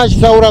papo mwana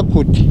achitaura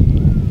kuti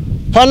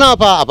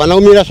panapa hapana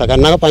kumira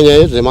zvakanaka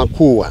panyaya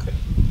dzemakuhwa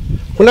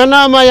kuna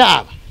nama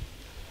yava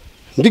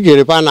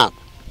ndigere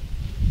panapa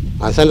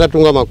asi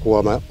ndatunga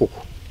makuhwa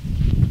uku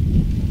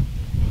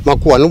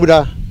makuhwa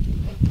anobuda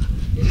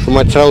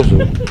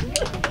kumatrauza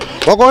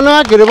wakaona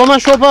vagere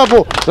pamashopu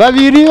apo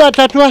 2,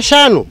 3,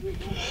 5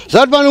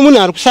 zati pano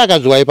munhu ari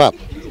kusakadzwa ipapo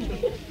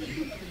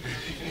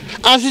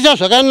asi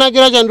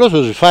chazvakanakira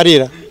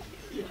chandozozvifarira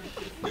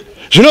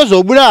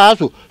zvinozobuda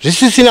hazvo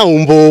zvisisina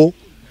umbowo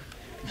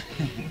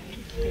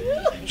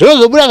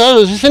zvinozobuda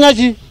zvazo zvisina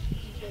chi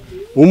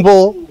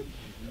umbo.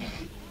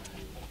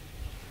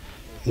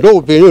 Ndo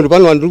upenyu huri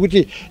pano vandiri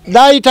kuti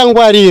dai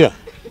tangwarira.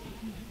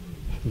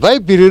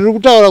 Bhaibheri riri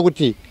kutaura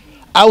kuti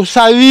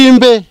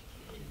ausavimbe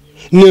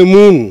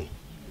nemunhu.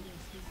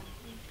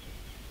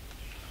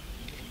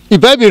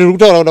 Ibhaibheri riri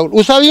kutaura kuti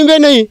usavimbe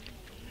nei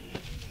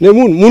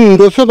nemunhu. Munhu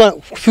ndofemba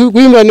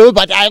kuimba newe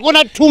but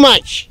haikona too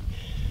much.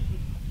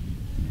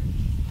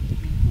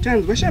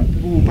 Tanzwa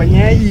shabu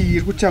panyaya iyi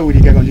iri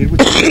kutaurika kana iri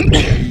kutaurika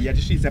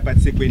yatisvitsa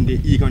patsekwende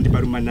iyi kana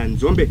parumana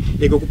nzombe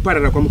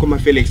kuparara kwamukoma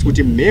Felix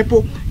kuti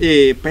mhepo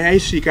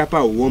payaisvika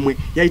pahomwe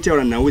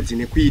yaitaura nhau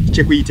dzine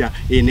chekuita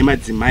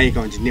nemadzimai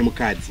kana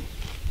nemukadzi.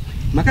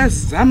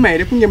 Makazama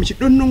here kunge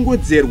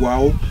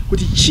muchidonongodzerwawo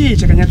kuti chii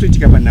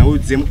chakanyatsoitika panhau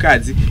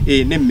dzemukadzi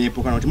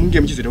nemhepo kana kuti munge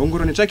muchizoita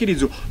ongororo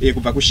netsvakiridzo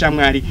kubva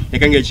kushamwari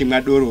yakanga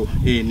ichimwa doro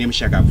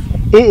nemushakabvu?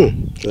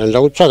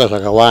 Ndanda kutsvaka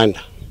zvakawanda.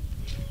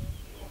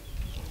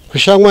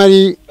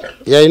 Kushamwari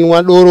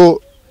yainwa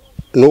doro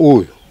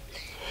nouyu.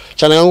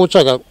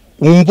 Chandangotsvaka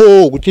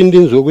umbo kuti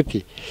ndinzwe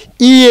kuti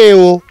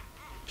iyewo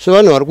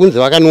sevanhu vari kunzi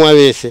vakanwa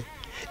vese,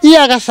 iye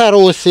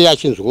akasarawo sei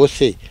achinzwawo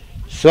sei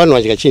sevanhu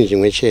vadya chinhu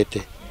chimwe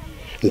chete.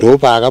 Ndo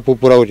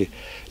paakapupura kuti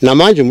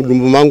namanje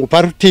mudumbu mangu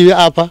parutivi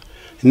apa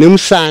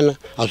nemusana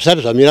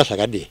hazvisati zvamira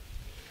zvakadii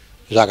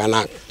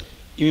zvakanaka.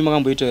 Imi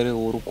makamboita here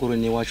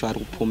hurukuru wacho ari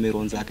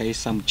kupomeronza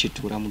akaisa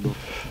muchitura mudoro?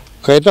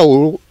 Kaita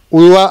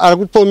uyu ari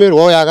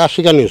kupomerwa uyo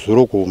akasvika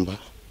nezuro kumba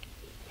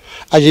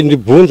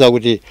achindibvunza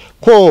kuti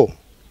ko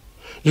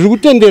ndiri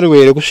kutenderwa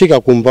here kusvika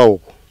kumba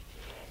uko.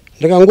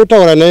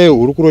 Ndikangotaura naye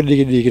hurukuro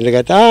diki diki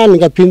ndikati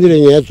ndingapindire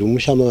nyaya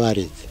dzomushama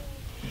varidzi.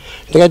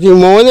 Ndikati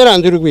maonero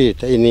andiri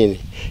kuita inini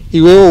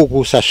iwewo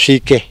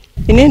kusasvike.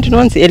 Inini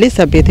ndinonzi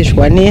Elizabeth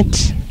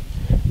Zvaneti,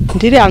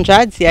 ndiri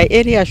hanzvadzi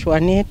yaElia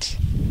Zvaneti.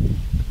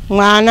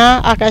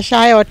 Mwana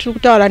akashaya watiri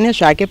kutaura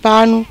nezvake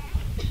pano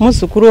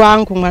muzukuru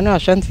wangu, mwana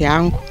wazvanzi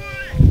yangu.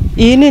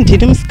 Ini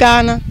ndiri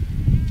musikana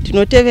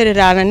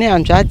ndinotevererana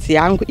nehanzvadzi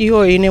yangu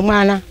iyoyo ine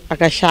mwana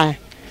akashaya.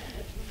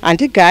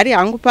 Handigari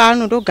hangu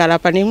pano, ndogara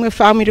pane imwe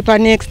famu iri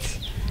panext,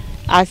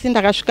 asi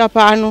ndakasvika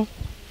pano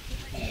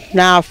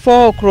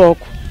na4 o'clock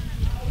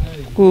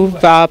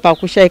kubva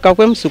pakushayika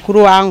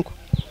kwemuzukuru wangu.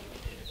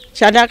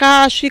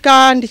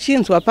 Chandakasvika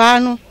ndichinzwa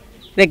pano,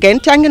 regai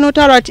nditange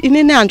notaura kuti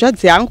ini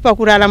nehanzvadzi yangu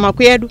pakurarama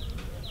kwedu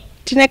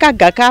tine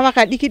kagakava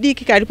kadiki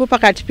diki karipo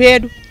pakati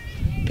pedu,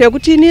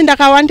 pekuti ini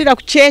ndakawandira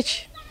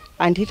kuchechi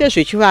handiite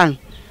zvechivanhu,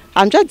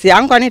 hanzvadzi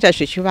yangu anoita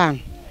zvechivanhu.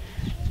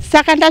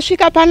 Saka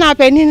ndasvika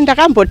panapa inini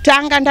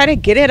ndakambotanga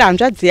ndaregerera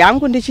hanzvadzi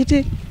yangu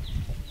ndichiti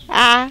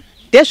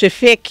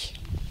ndezvefeki.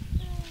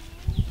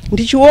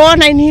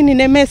 Ndichiona inini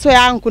nemeso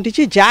yangu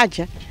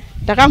ndichijaja,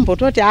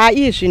 ndakambototi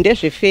izvi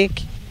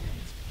ndezvefeki.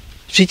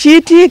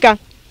 Zvichiitika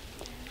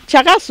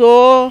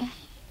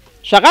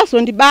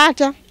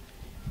zvakazondibata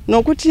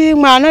nokuti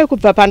mwana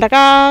wekubva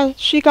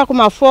pandakasvika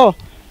kuma4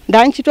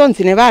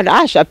 ndanichitonzi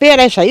nevanhu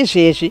zvapera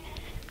zvaizvezvi,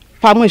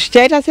 pamwe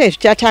zvichaita sei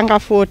zvichatanga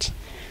 40.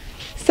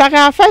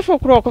 Saka 5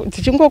 o'clock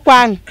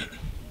dzichingokwana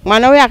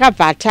mwana uyu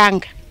akabva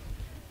atanga,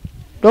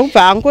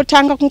 ndokubva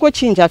angotanga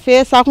kungochinja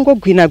fesa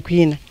akungogwina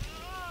gwina.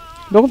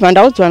 Ndokubva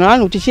ndaudzwa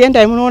navanhu kuti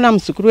chiendai munoona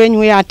muzukuru wenyu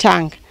uye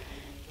atanga.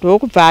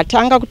 Ndokubva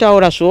atanga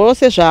kutaura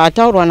zvose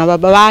zvataurwa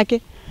nababa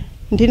vake.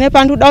 Ndine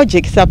pandoda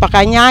kujekisa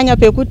pakanyanya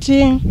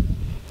pekuti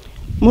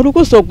muri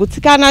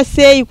kuzogutsikana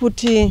sei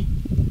kuti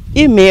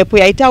imhepo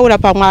yaitaura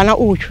pamwana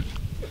uyu.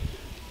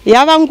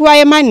 Yava nguva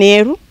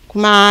yemanheru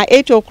kuma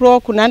 8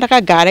 o'clock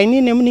nandakagara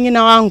inini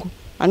nemunin'ina wangu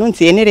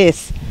anonzi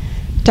Eneresi.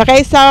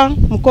 Takaisa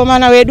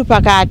mukomana wedu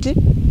pakati,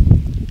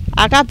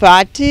 akabva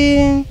ati,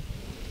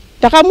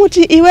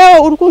 ndakamuti iwewe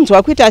uri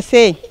kunzwa kuita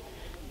sei?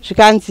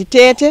 Zvikanzi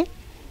tete,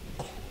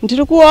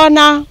 ndiri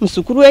kuona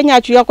muzukuru wenyu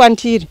achiuya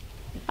kwandiri,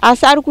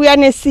 asi ari kuuya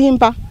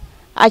nesimba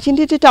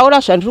achinditi taura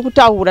zvandiri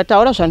kutaura,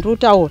 taura zvandiri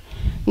kutaura.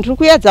 Ndiri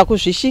kuedza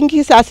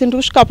kuzvishingisa asi ndiri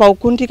kusvika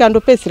paukundika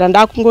ndopedzisira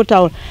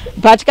ndakungotaura.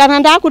 But kana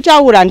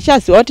ndakutaura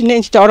handichaziva kuti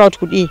ndichitaura kuti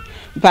kudii.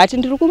 But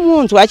ndiri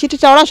kumunzwa achiti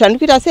taura zvandiri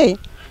kuita sei?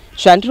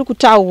 Zvandiri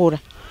kutaura.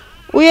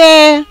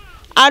 Uye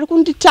ari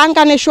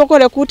kunditanga neshoko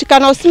rekuti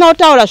kana usina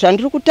kutaura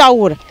zvandiri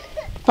kutaura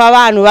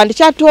pavanhu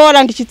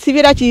vandichatora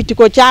ndichitsivira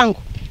chiitiko changu,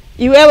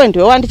 iwewe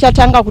ndiwe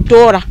wandichatanga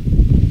kutora.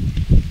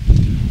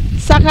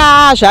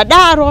 Saka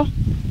zvadaro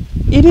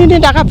inini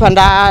ndakabva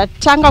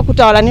ndatanga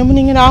kutaura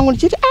nemunin'ina wangu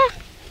ndichiti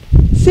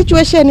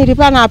situation iri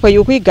panapa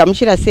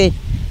yokuigamuchira sei?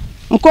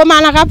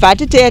 Mukomana akabva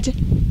ati tete,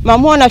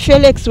 mamuona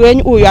Felix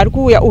wenyu uyu ari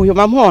kuuya uyu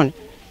mamuona?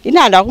 Ini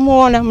handa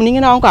kumuona,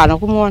 munin'ina wangu hana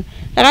kumuona.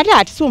 Ndakati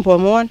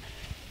hatisumbomuona.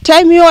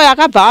 Time iyoyo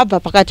akabva abva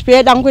pakati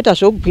pedu angoita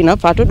zvokugwina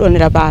kubva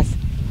atodonera basa.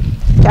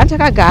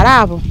 Takagara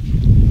apo,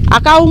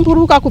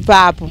 akaumburuka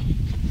kubva apo,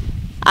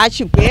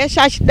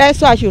 achigwesha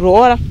achidaiso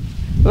achirora.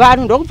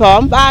 Vanhu ndokubva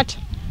vamubata,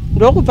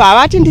 ndokubva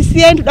vati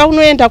ndisiye ndoda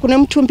kunoenda kune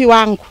mutumbi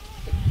wangu.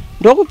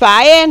 Ndokubva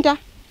aenda,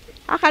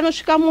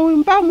 akanosvika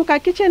mumba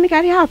mukakicheni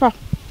kari apa.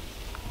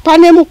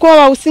 Pane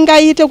mukova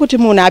usingaite kuti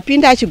munhu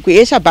apinde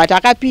achigwesha, but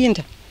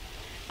akapinda.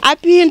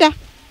 Apinda,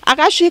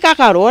 akasvika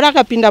akarora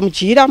akapinda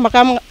mujira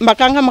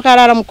makanga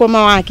makarara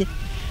mukoma wake.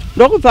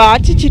 ndokubva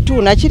ati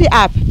Chitunha chiri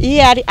apa,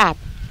 iye ari apa.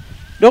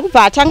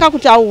 Ndokubva atanga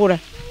kutaura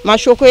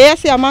mashoko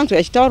ese amanzwa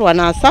achitaurwa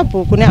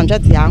naSabhuku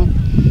nehanzvadzi yangu.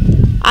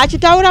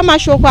 Achitaura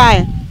mashoko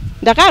aya,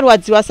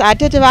 ndakarwadziwa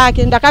saatete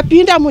vake,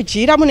 ndakapinda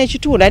mujira mune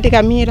Chitunha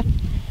ndikamira.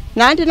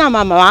 Nandina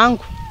mama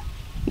vangu.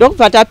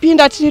 Ndokubva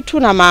tapinda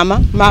Chitunha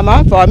mama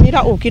wabva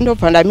wamira uki,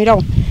 ndobva ndamira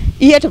uki.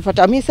 Iye tobva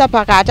tamisa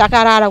pakati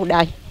akarara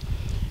kudai.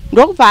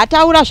 Ndokubva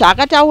ataura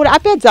zvaakataura,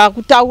 apedza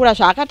kutaura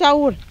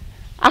zvaakataura,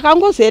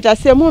 akangozoita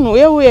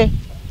semunhu uye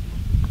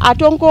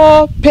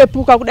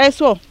atongopepuka kudai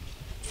so.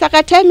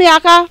 Saka time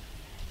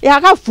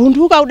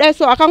yakavhunduka kudai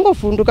so,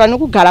 akangovhunduka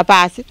nokugara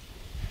pasi.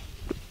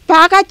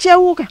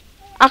 Paakacheuka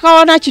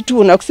akaona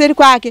Chitunha kuseri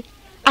kwake,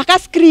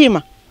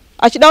 akaskrima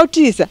achida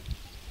kutiza.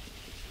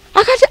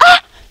 Akati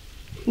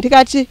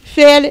ndikati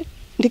Fele,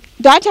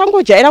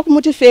 ndatangojaira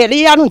kumuti Fele,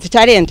 iye anonzi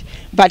Talent,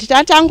 but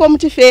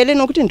tatangomuti Fele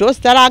nokuti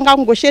ndozita ranga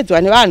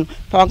kungoshedzwa nevanhu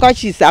pavanga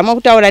vachizama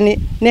kutaura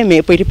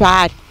nemhepo iri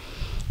paari.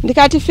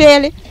 Ndikati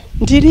Fele,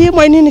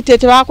 ndirimo inini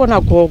tete vako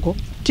nagogo,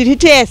 tiri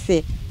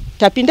tese,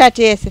 tapinda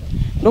tese.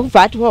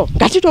 Ndokubva ati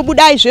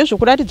ngatitobudai izvezvo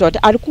kuratidza kuti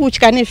ari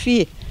kutya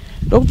nefiye.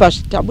 Ndokubva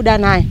tabuda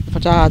naye,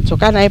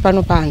 tadzoka naye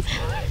pano panze.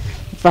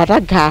 Bva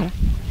tagara.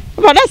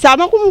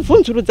 Vadazama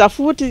kumubvunzurudza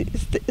futi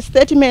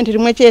statement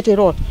rimwe chete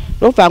ro.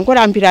 Ndobva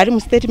angorambira ari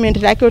mustatement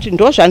rake kuti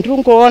ndozvandiri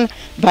kungoona,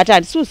 but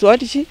handisuziva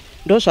kuti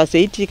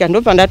ndozvazoitika.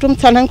 Ndobva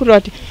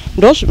ndatomutsanangurira kuti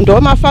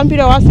ndo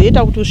mafambiro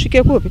wazoita kuti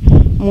usvike kupi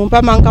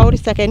mumba manga uri.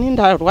 Saka ini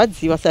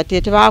ndarwadziwa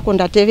satete vako,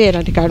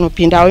 ndatevera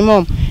ndikanopindawo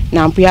imomo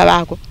nambuya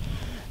vako.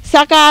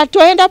 Saka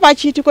toenda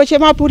pachitiko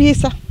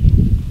chemapurisa.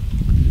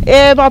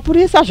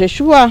 Mapurisa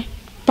zveshuwa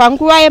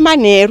panguva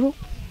yemanheru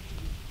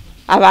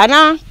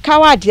havana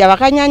kawadhi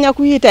yavakanyanya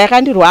kuita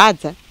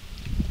yakandirwadza,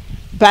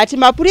 but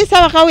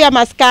mapurisa vakauya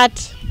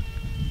masikati.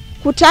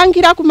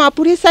 Kutangira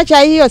kumapurisa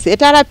chaiyo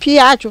zeta rapi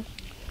yacho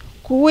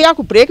kuuya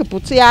kubreak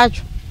boots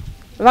yacho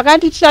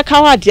vakanditira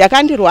kawadhi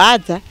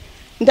yakandirwadza.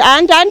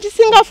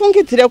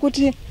 Ndisingafungidzire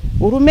kuti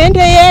hurumende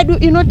yedu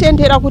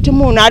inotendera kuti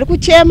munhu ari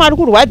kuchema, ari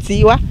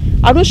kurwadziwa,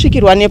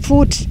 anosvikirwa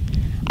nepfuti,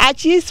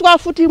 achiiswa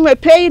futi imwe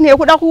pain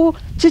yekuda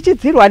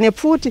kuchichidzirwa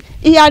nepfuti,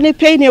 iye ane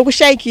pain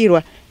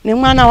yekushayikirwa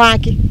nemwana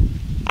wake.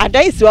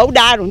 Handaiziva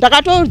kudaro,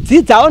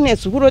 ndakatodzidzawo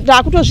nezuro,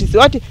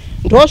 ndakutozviziva kuti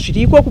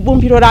ndozviriko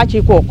kubumbiro racho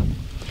ikoko.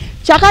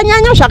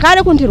 Chakanyanya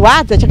zvakare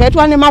kundirwadza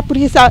chakaitwa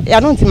nemapurisa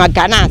yanonzi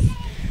maganasi.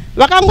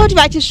 Vakangoti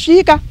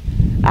vachisvika,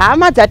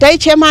 hama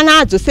dzataichema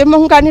nadzo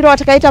semuunganiro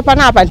watakaita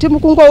panapa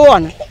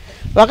ndimukungoona,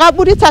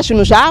 vakaburitsa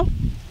zvinhu zvavo,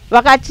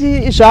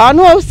 vakati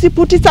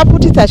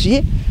zvavanoputitsa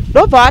zviye.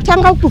 Ndobva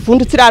vatanga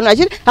kuvhundutsirana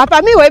vachiti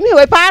apa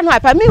mihwe pano,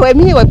 apa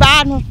mihwe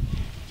pano.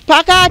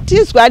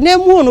 Pakatizwa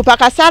nemunhu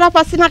pakasara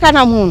pasina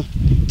kana munhu.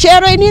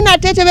 Chero inini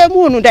atete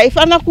vemunhu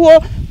ndaifanira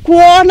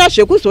kuona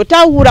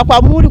zvekuzotaura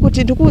kwamuri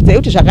kuti ndikuudzei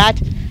kuti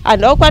zvakati.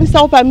 Handakwanisa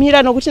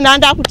kupamira nokuti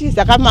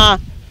ndakutiza kama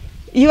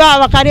iva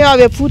vakareva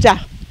vepfuta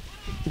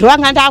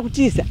ndovanga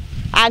ndakutiza.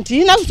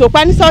 Handina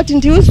kuzokwanisa kuti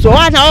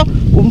ndizowanawo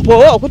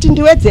umboo hwokuti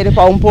ndiwedzere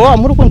paumboo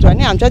hwamuri kunzwa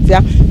nehanzvadzi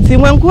yangu.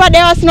 Dzimwe nguva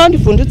dai vasina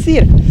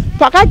kundivhundutsira,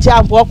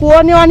 pakajambwa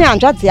kuonewa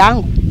nehanzvadzi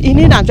yangu,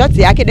 inini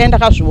hanzvadzi yake dai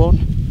ndakazviona.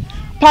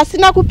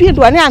 Pasina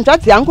kupindwa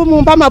nehanzvadzi yangu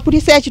mumba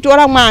mapurisa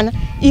achitora mwana,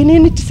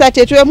 inini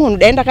tisatete wemunhu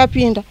dai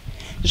ndakapinda.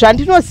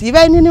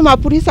 Zvandinoziva inini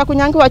mapurisa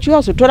kunyange vachiuya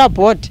kuzotora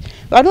bhodhi,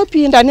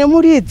 vanopinda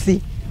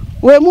nemuridzi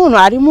wemunhu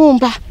ari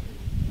mumba.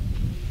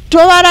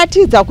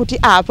 Tovaratidza kuti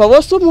apa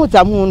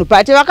vosumudza munhu,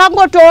 but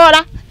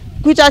vakangotora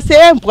kuita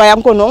sembwa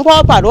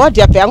yangonhongwawo parodhi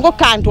yabva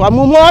yangokandwa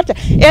mumota,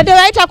 ende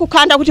vaita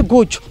kukanda kuti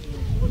guchu.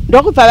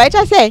 Ndokubva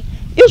vaita sei?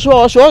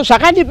 Izvozvo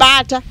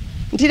zvakandibata.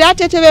 Ndiri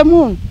atete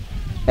vemunhu.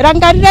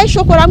 Rangarirai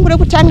shoko rangu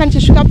rekutanga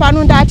ndichisvika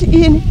pano ndati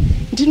ini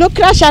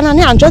ndinokrashana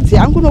nehanzvadzi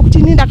yangu nokuti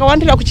ini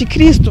ndakawandira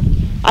kuchiKristu.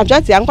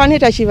 Hanzvadzi yangu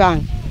anoita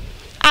chivanhu.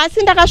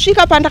 Asi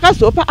ndakasvika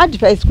pandakazopa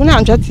advice kuna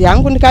hanzvadzi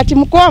yangu ndikati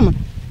mukoma,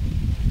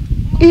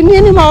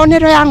 inini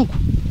maonero yangu,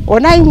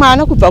 onai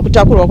mwana kubva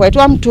kutakurwa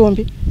kwaitwa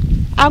mutumbi,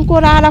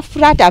 angorara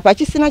furati apa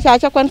chisina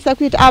chaachakwanisa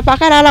kuita, apa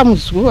akarara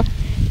muzuva.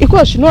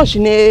 Iko zvino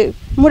zvine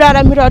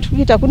muraramiro wati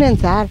kuita kune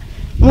nzara.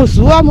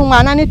 Muzuva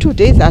mumwana ne 2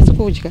 days asi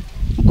kudya.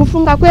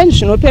 Kufunga kwenyu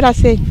zvinopera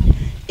sei?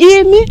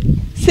 Imi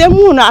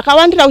semunhu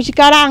akawandira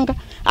kuchikaranga,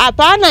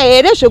 hapana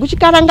here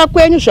zvekuchikaranga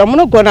kwenyu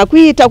zvamunogona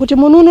kuita kuti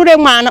mununure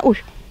mwana uyu?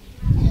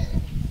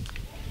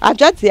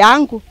 Hanzvadzi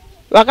yangu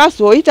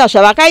vakazoita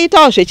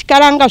zvavakaitawo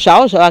zvechikaranga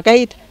zvavo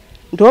zvavakaita,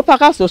 ndo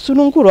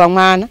pakazosunungurwa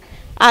mwana.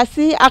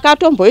 Asi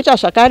akatomboita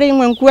zvakare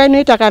imwe nguva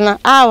inoita kana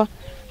awa,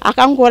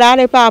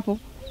 akangorara ipapo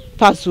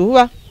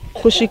pazuva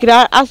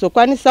kusvikira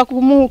azokwanisa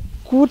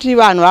kuti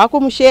vanhu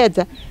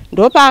vakumushedza.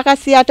 Ndo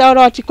paakasiya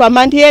taura kuti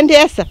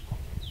kwamandiendesa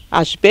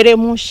hazvipere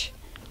mushe.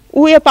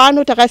 Uye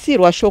pano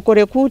takasiyirwa shoko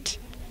rekuti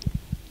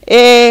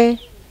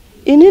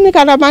inini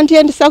kana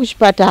mandiendesa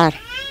kuchipatara,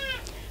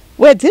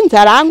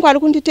 wedzinzara angu ari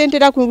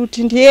kunditendera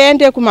kuti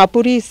ndiende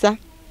kumapurisa,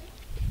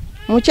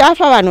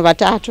 muchafa vanhu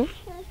vatatu,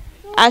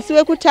 asi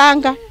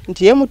wekutanga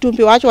ndiye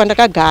mutumbi wacho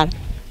wandakagara,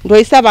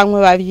 ndoisa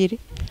vamwe vaviri.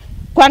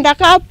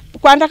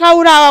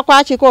 Kwandakaurawa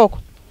kwacho ikoko,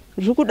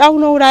 ndiri kuda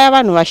kunouraya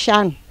vanhu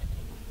 5.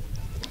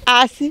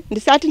 asi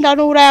ndisati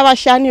ndanouraya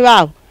vashani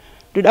vavo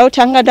ndoda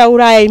kutanga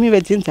ndauraya imi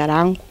vedzinza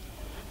rangu.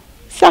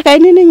 Saka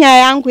inini nyaya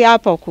yangu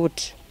yapa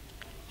kuti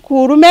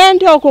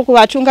kuhurumende uko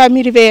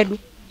kuvatungamiri vedu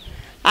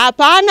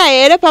hapana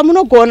here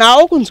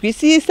pamunogonawo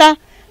kunzwisisa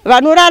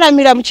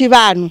vanoraramira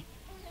muchivanhu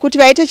kuti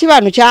vaite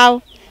chivanhu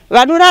chavo,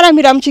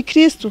 vanoraramira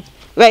muchikristu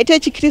vaite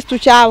chikristu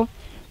chavo.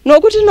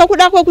 Nokuti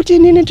nokuda kwokuti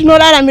inini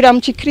tinoraramira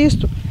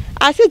muchikristu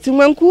asi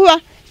dzimwe nguva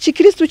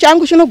chikristu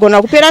changu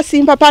chinogona kupera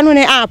simba pano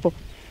neapo.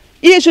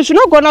 Izvi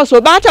zvinogona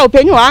zobata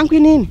upenyu hwangu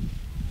inini,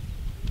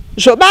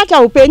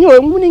 zobata upenyu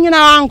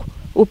hwemunin'ina wangu.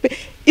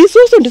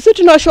 Isusu ndisu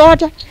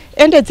tinoshota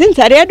ende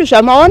dzinza redu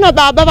zvamaona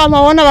baba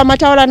vamaona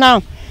vamataura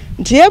navo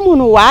ndiye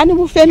munhu wani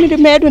mufamily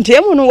medu,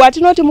 ndiye munhu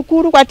watinoti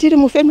mukuru kwatiri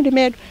mufamily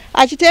medu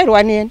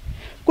achiteerwa neni.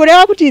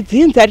 Kureva kuti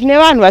dzinza rine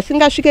vanhu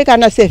vasingasvike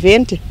kana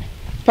 70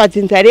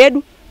 padzinza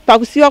redu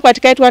pakusiwa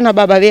kwatikaitwa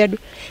nababa vedu.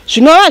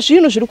 Zvinova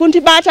zvinhu zviri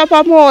kundibata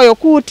pamwoyo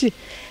kuti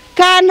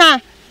kana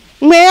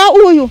mweya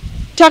uyu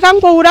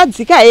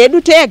takangouradzika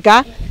hedu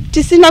tega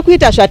tisina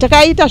kuita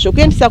zvatakaita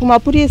zvokuendesa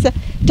kumapurisa,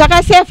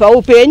 takasevha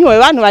upenyu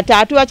hwevanhu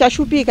vatatu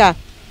vachashupika.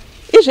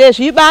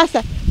 Izvezvi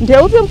ibasa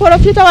ndeupi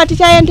muprofita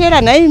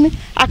watichaendera naimi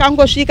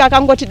akangosvika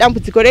akangoti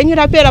dambudziko renyu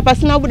rapera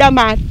pasina kubuda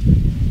mari.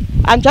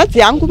 Hanzvadzi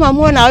yangu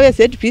mamuona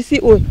weZBC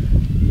uyu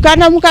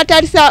kana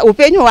mukatarisa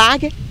upenyu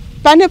hwake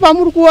pane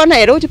pamuri kuona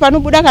here kuti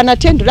panobuda kana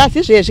 $10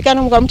 izvezvi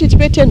kana mukamuti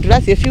tipe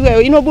 $10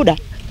 yefiweyo inobuda?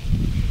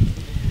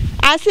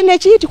 Asi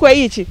nechiitiko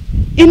ichi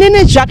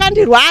inini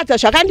zvakandirwadza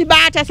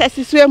zvakandibata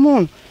sasisi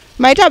wemunhu.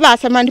 Maita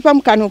basa mandipa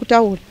mukana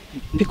wekutaura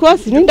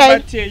because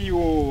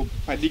ndindabateiwo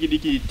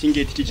padiki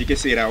tinge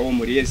tichijekeserawo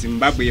muri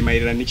yeZimbabwe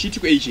maererano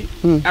nechiitiko ichi.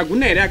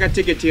 Aguna here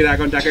akateketera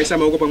kana akaisa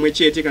maoko pamwe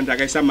chete kana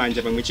akaisa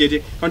manja pamwe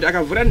chete kana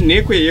akavhura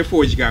nhekwe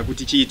yefodya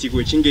kuti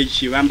chiitiko chinge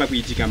chivamba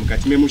kuitika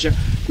mukati memusha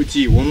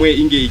kuti homwe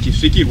inge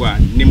ichisvikirwa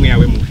nemweya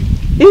wemufi?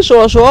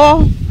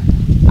 Izvozvo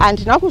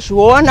handina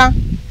kuzviona,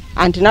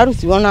 handina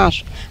ruzivo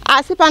nazvo.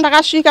 Asi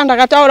pandakasvika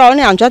ndakataurawo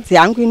nehanzvadzi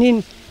yangu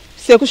inini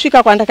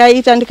sekusvika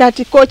kwandakaita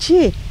ndikati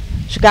kochi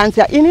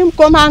zvikanzi ini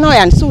mukomana uyu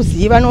handisi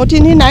kuziva nokuti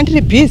inini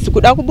handiri bhizi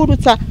kuda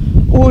kuburutsa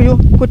uyu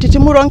kuti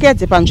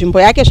timurongedze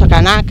panzvimbo yake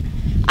zvakanaka.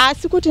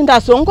 Asi kuti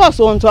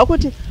ndazongozonzwa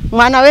kuti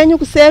mwana wenyu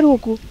kuseri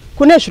uku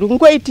kune zviri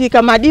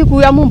kungoitika madii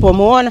kuuya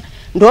mumbomuona,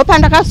 ndo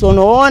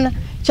pandakazonoona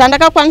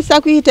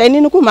chandakakwanisa kuita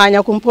inini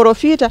kumhanya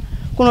kumuprofita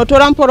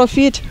kunotora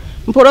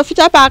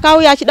muprofita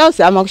paakauya achida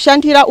kuzama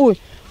kushandira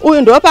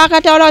uyu ndo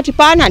paakataura kuti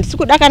pana handisi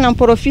kuda kana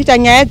muprofita,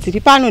 nyaya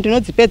dziri pano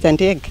ndinodzipedza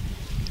ndega.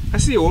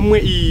 Asi homwe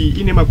iyi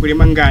ine makore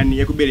mangani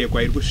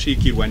yakuberekwa iri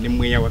kusvikirwa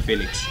nemweya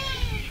waFelix?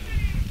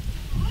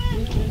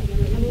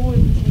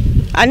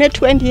 Ane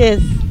 20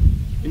 years.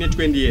 Ine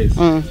 20 years?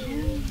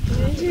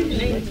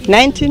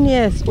 19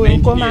 years uyu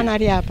mukomana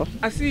ari apo.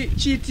 Asi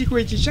chiitiko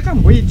ichi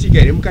chakamboitika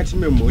here mukati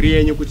memhuri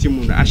yenyu kuti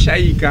munhu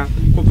ashayika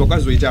kubva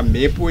kwazoita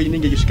mhepo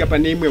inenge ichisvika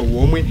pane imwe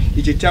homwe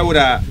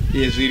ichitaura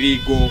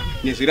zvirigo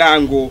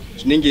nezvirango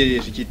zvinenge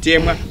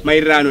zvichitemwa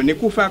maererano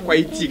nekufa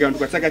kwaitika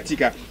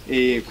kwatsakatika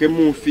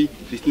kwemufi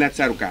zvisina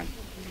tsarukano?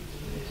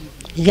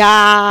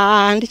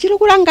 Ya ndichiri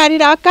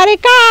kurangarira kare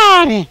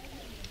kare.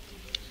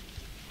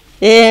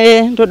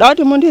 Ndoda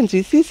kuti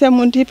mundinzwisise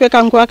mundipe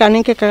kanguva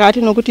kanenge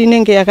kakati nokuti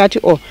inenge yakati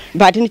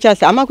but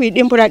ndichazama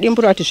kuidimbura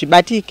kuti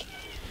zvibatike.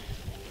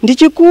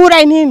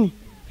 Ndichikura inini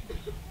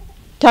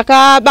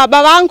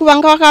baba vangu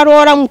vanga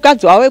vakaroora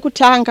mukadzi wavo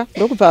wekutanga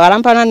ndokubva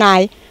varambana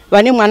naye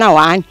vane mwana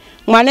 1.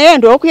 Mwana iye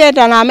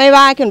ndokuenda naamai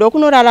vake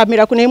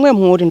ndokunoraramira kune imwe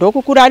mhuri,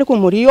 ndokukura ari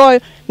kumhuri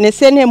iyoyo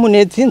nesenemu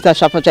nedzinza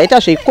zvapa zvaita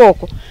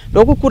zveikoko,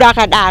 ndokukura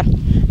akadaro.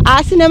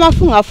 Asi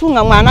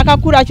nemafunga mwana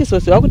akakura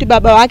achizoziva kuti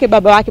baba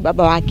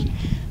wake.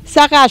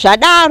 Saka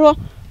zvadaro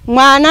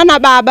mwana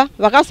nababa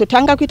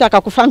vakazotanga kuita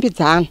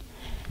kakufambidzana.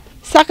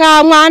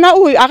 Saka mwana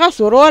uyu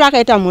akazoroora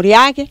akaita mhuri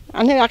yake,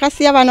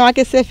 akasiya vana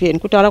vake 7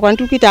 kutaura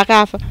kwandiri kuita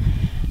akafa.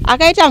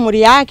 Akaita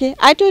mhuri yake,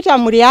 aitoita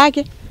mhuri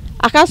yake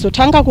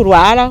akazotanga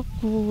kurwara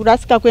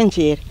kurasika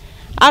kwenjere.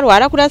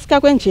 Arwara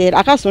kurasika kwenjere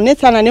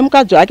akazonetsana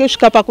nemukadzi wake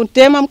kusvika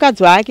pakutema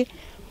mukadzi wake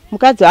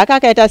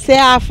akaita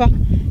seafa.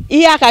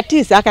 Iye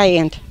akatiza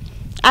akaenda.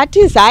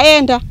 Atiza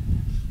aenda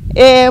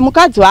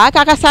mukadzi wake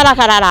akasara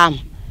akararama.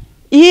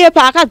 Iye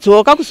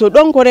paakadzoka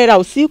kuzodongorera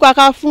usiku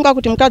akafunga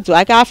kuti mukadzi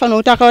wake afa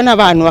nokuti akaona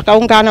vanhu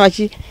vakaungana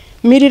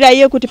vachimirira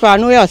iye kuti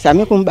paanouya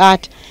vazame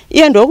kumubata.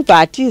 Iye ndokubva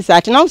atiza,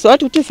 hatina kuziva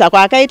kuti kutiza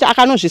kwaakaita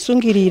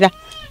akanozvisungirira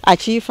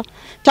achifa.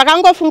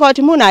 Takangofunga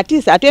kuti munhu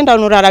atiza atoenda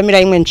kunoraramira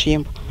imwe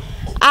nzvimbo.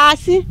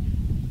 Asi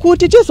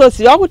kuti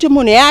tizoziva kuti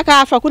munhu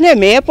yakafa kune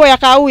mhepo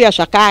yakauya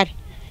zvakare.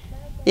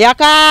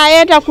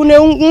 Yakaenda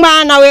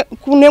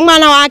kune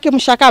mwana wake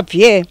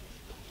mushakabviye.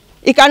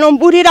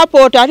 Ikanomburira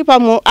poto ari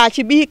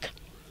achibika.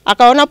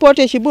 Akaona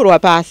poto ichiburwa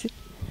pasi.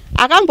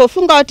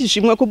 Akambofunga kuti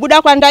zvimwe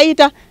kubuda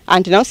kwandaita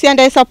handina kusiya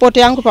ndaisa poto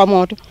yangu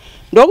pamoto.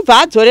 Ndokubva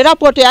adzorera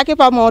poto yake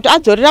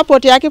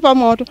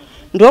pamoto.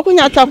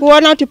 Ndokunyatsa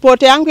kuona kuti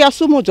poto yangu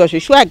yasumudzwa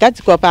zvishwa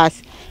yagadzikwa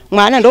pasi.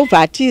 Mwana ndokubva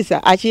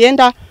atiza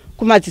achienda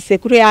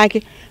kumadzisekuru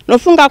yake.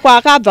 Nofunga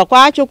kwaakabva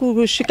kwacho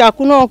kusvika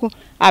kunoku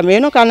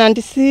ameno kana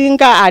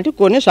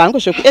handigoni zvangu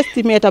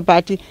zvekuestimata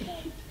but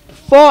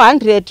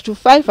 400 to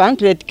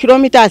 500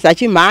 kilometers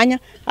achimhanya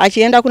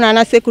achienda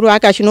kunana sekuru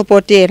ake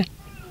achinopotera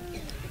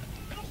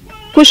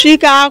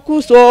kusvika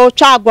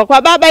kuzotsvagwa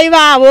kwababa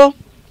ivavo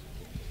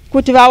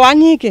kuti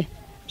vawanike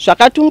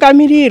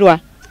zvakatungamirirwa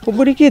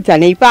kuburikidza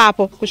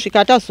neipapo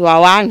kusvika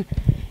tazovawana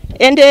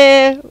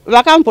ende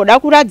vakamboda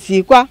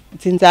kuradzikwa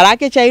dzinza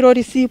rake chairo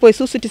risipo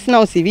isusu tisina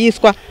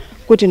kuziviswa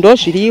kuti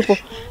ndozviripo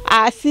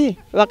asi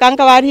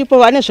vakanga varipo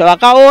vane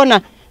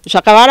zvavakaona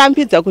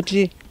zvakavarambidza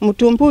kuti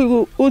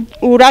mutumbi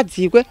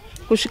uradzikwe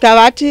kusvika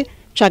vati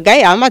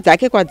tsvagai hama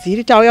dzake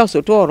kwadziri tauya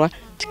kuzotorwa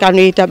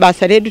tikanoita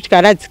basa redu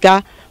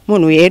tikaradzika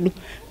munhu wedu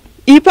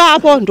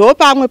ipapo ndo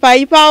pamwe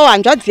paipawo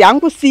hanzvadzi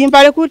yangu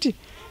simba rekuti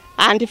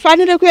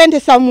handifanire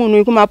kuendesa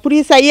munhu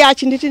kumapurisa iye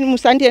achinditi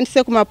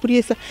musandiendese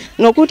kumapurisa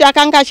nokuti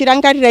akanga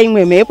achirangarira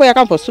imwe mhepo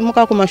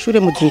yakambosumuka kumashure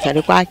mudzinza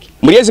rekwake.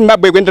 Muri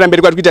yeZimbabwe kuendera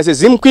mberi kwati kuita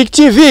seZim Quick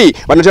TV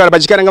vanotaura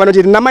pachikaranga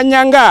vanoti rina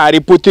manyanga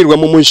ariputirwe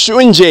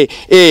mumushunje.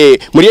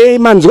 Muri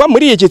manzwa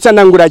muri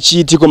chitsanangura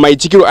chiitiko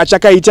maitikiro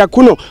achakaita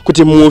kuno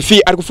kuti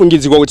mufi ari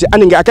kufungidzirwa kuti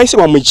anenge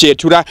akaiswa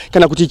muchetura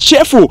kana kuti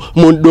chefu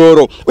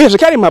mudoro. Uye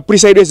zvakare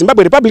mapurisa edu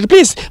eZimbabwe Republic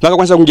Police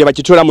vakakwanisa kunge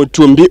vachitora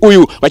mutumbi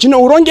uyu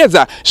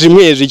vachinourongedza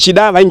zvimwe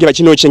zvichida vainge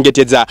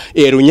vachinochengetedza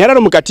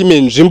runyararo mukati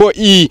menzvimbo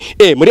iyi.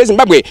 Muri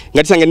yeZimbabwe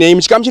ngatisanganei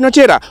muchikamu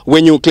chinotera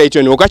wenyu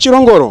Clayton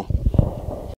Okachirongoro.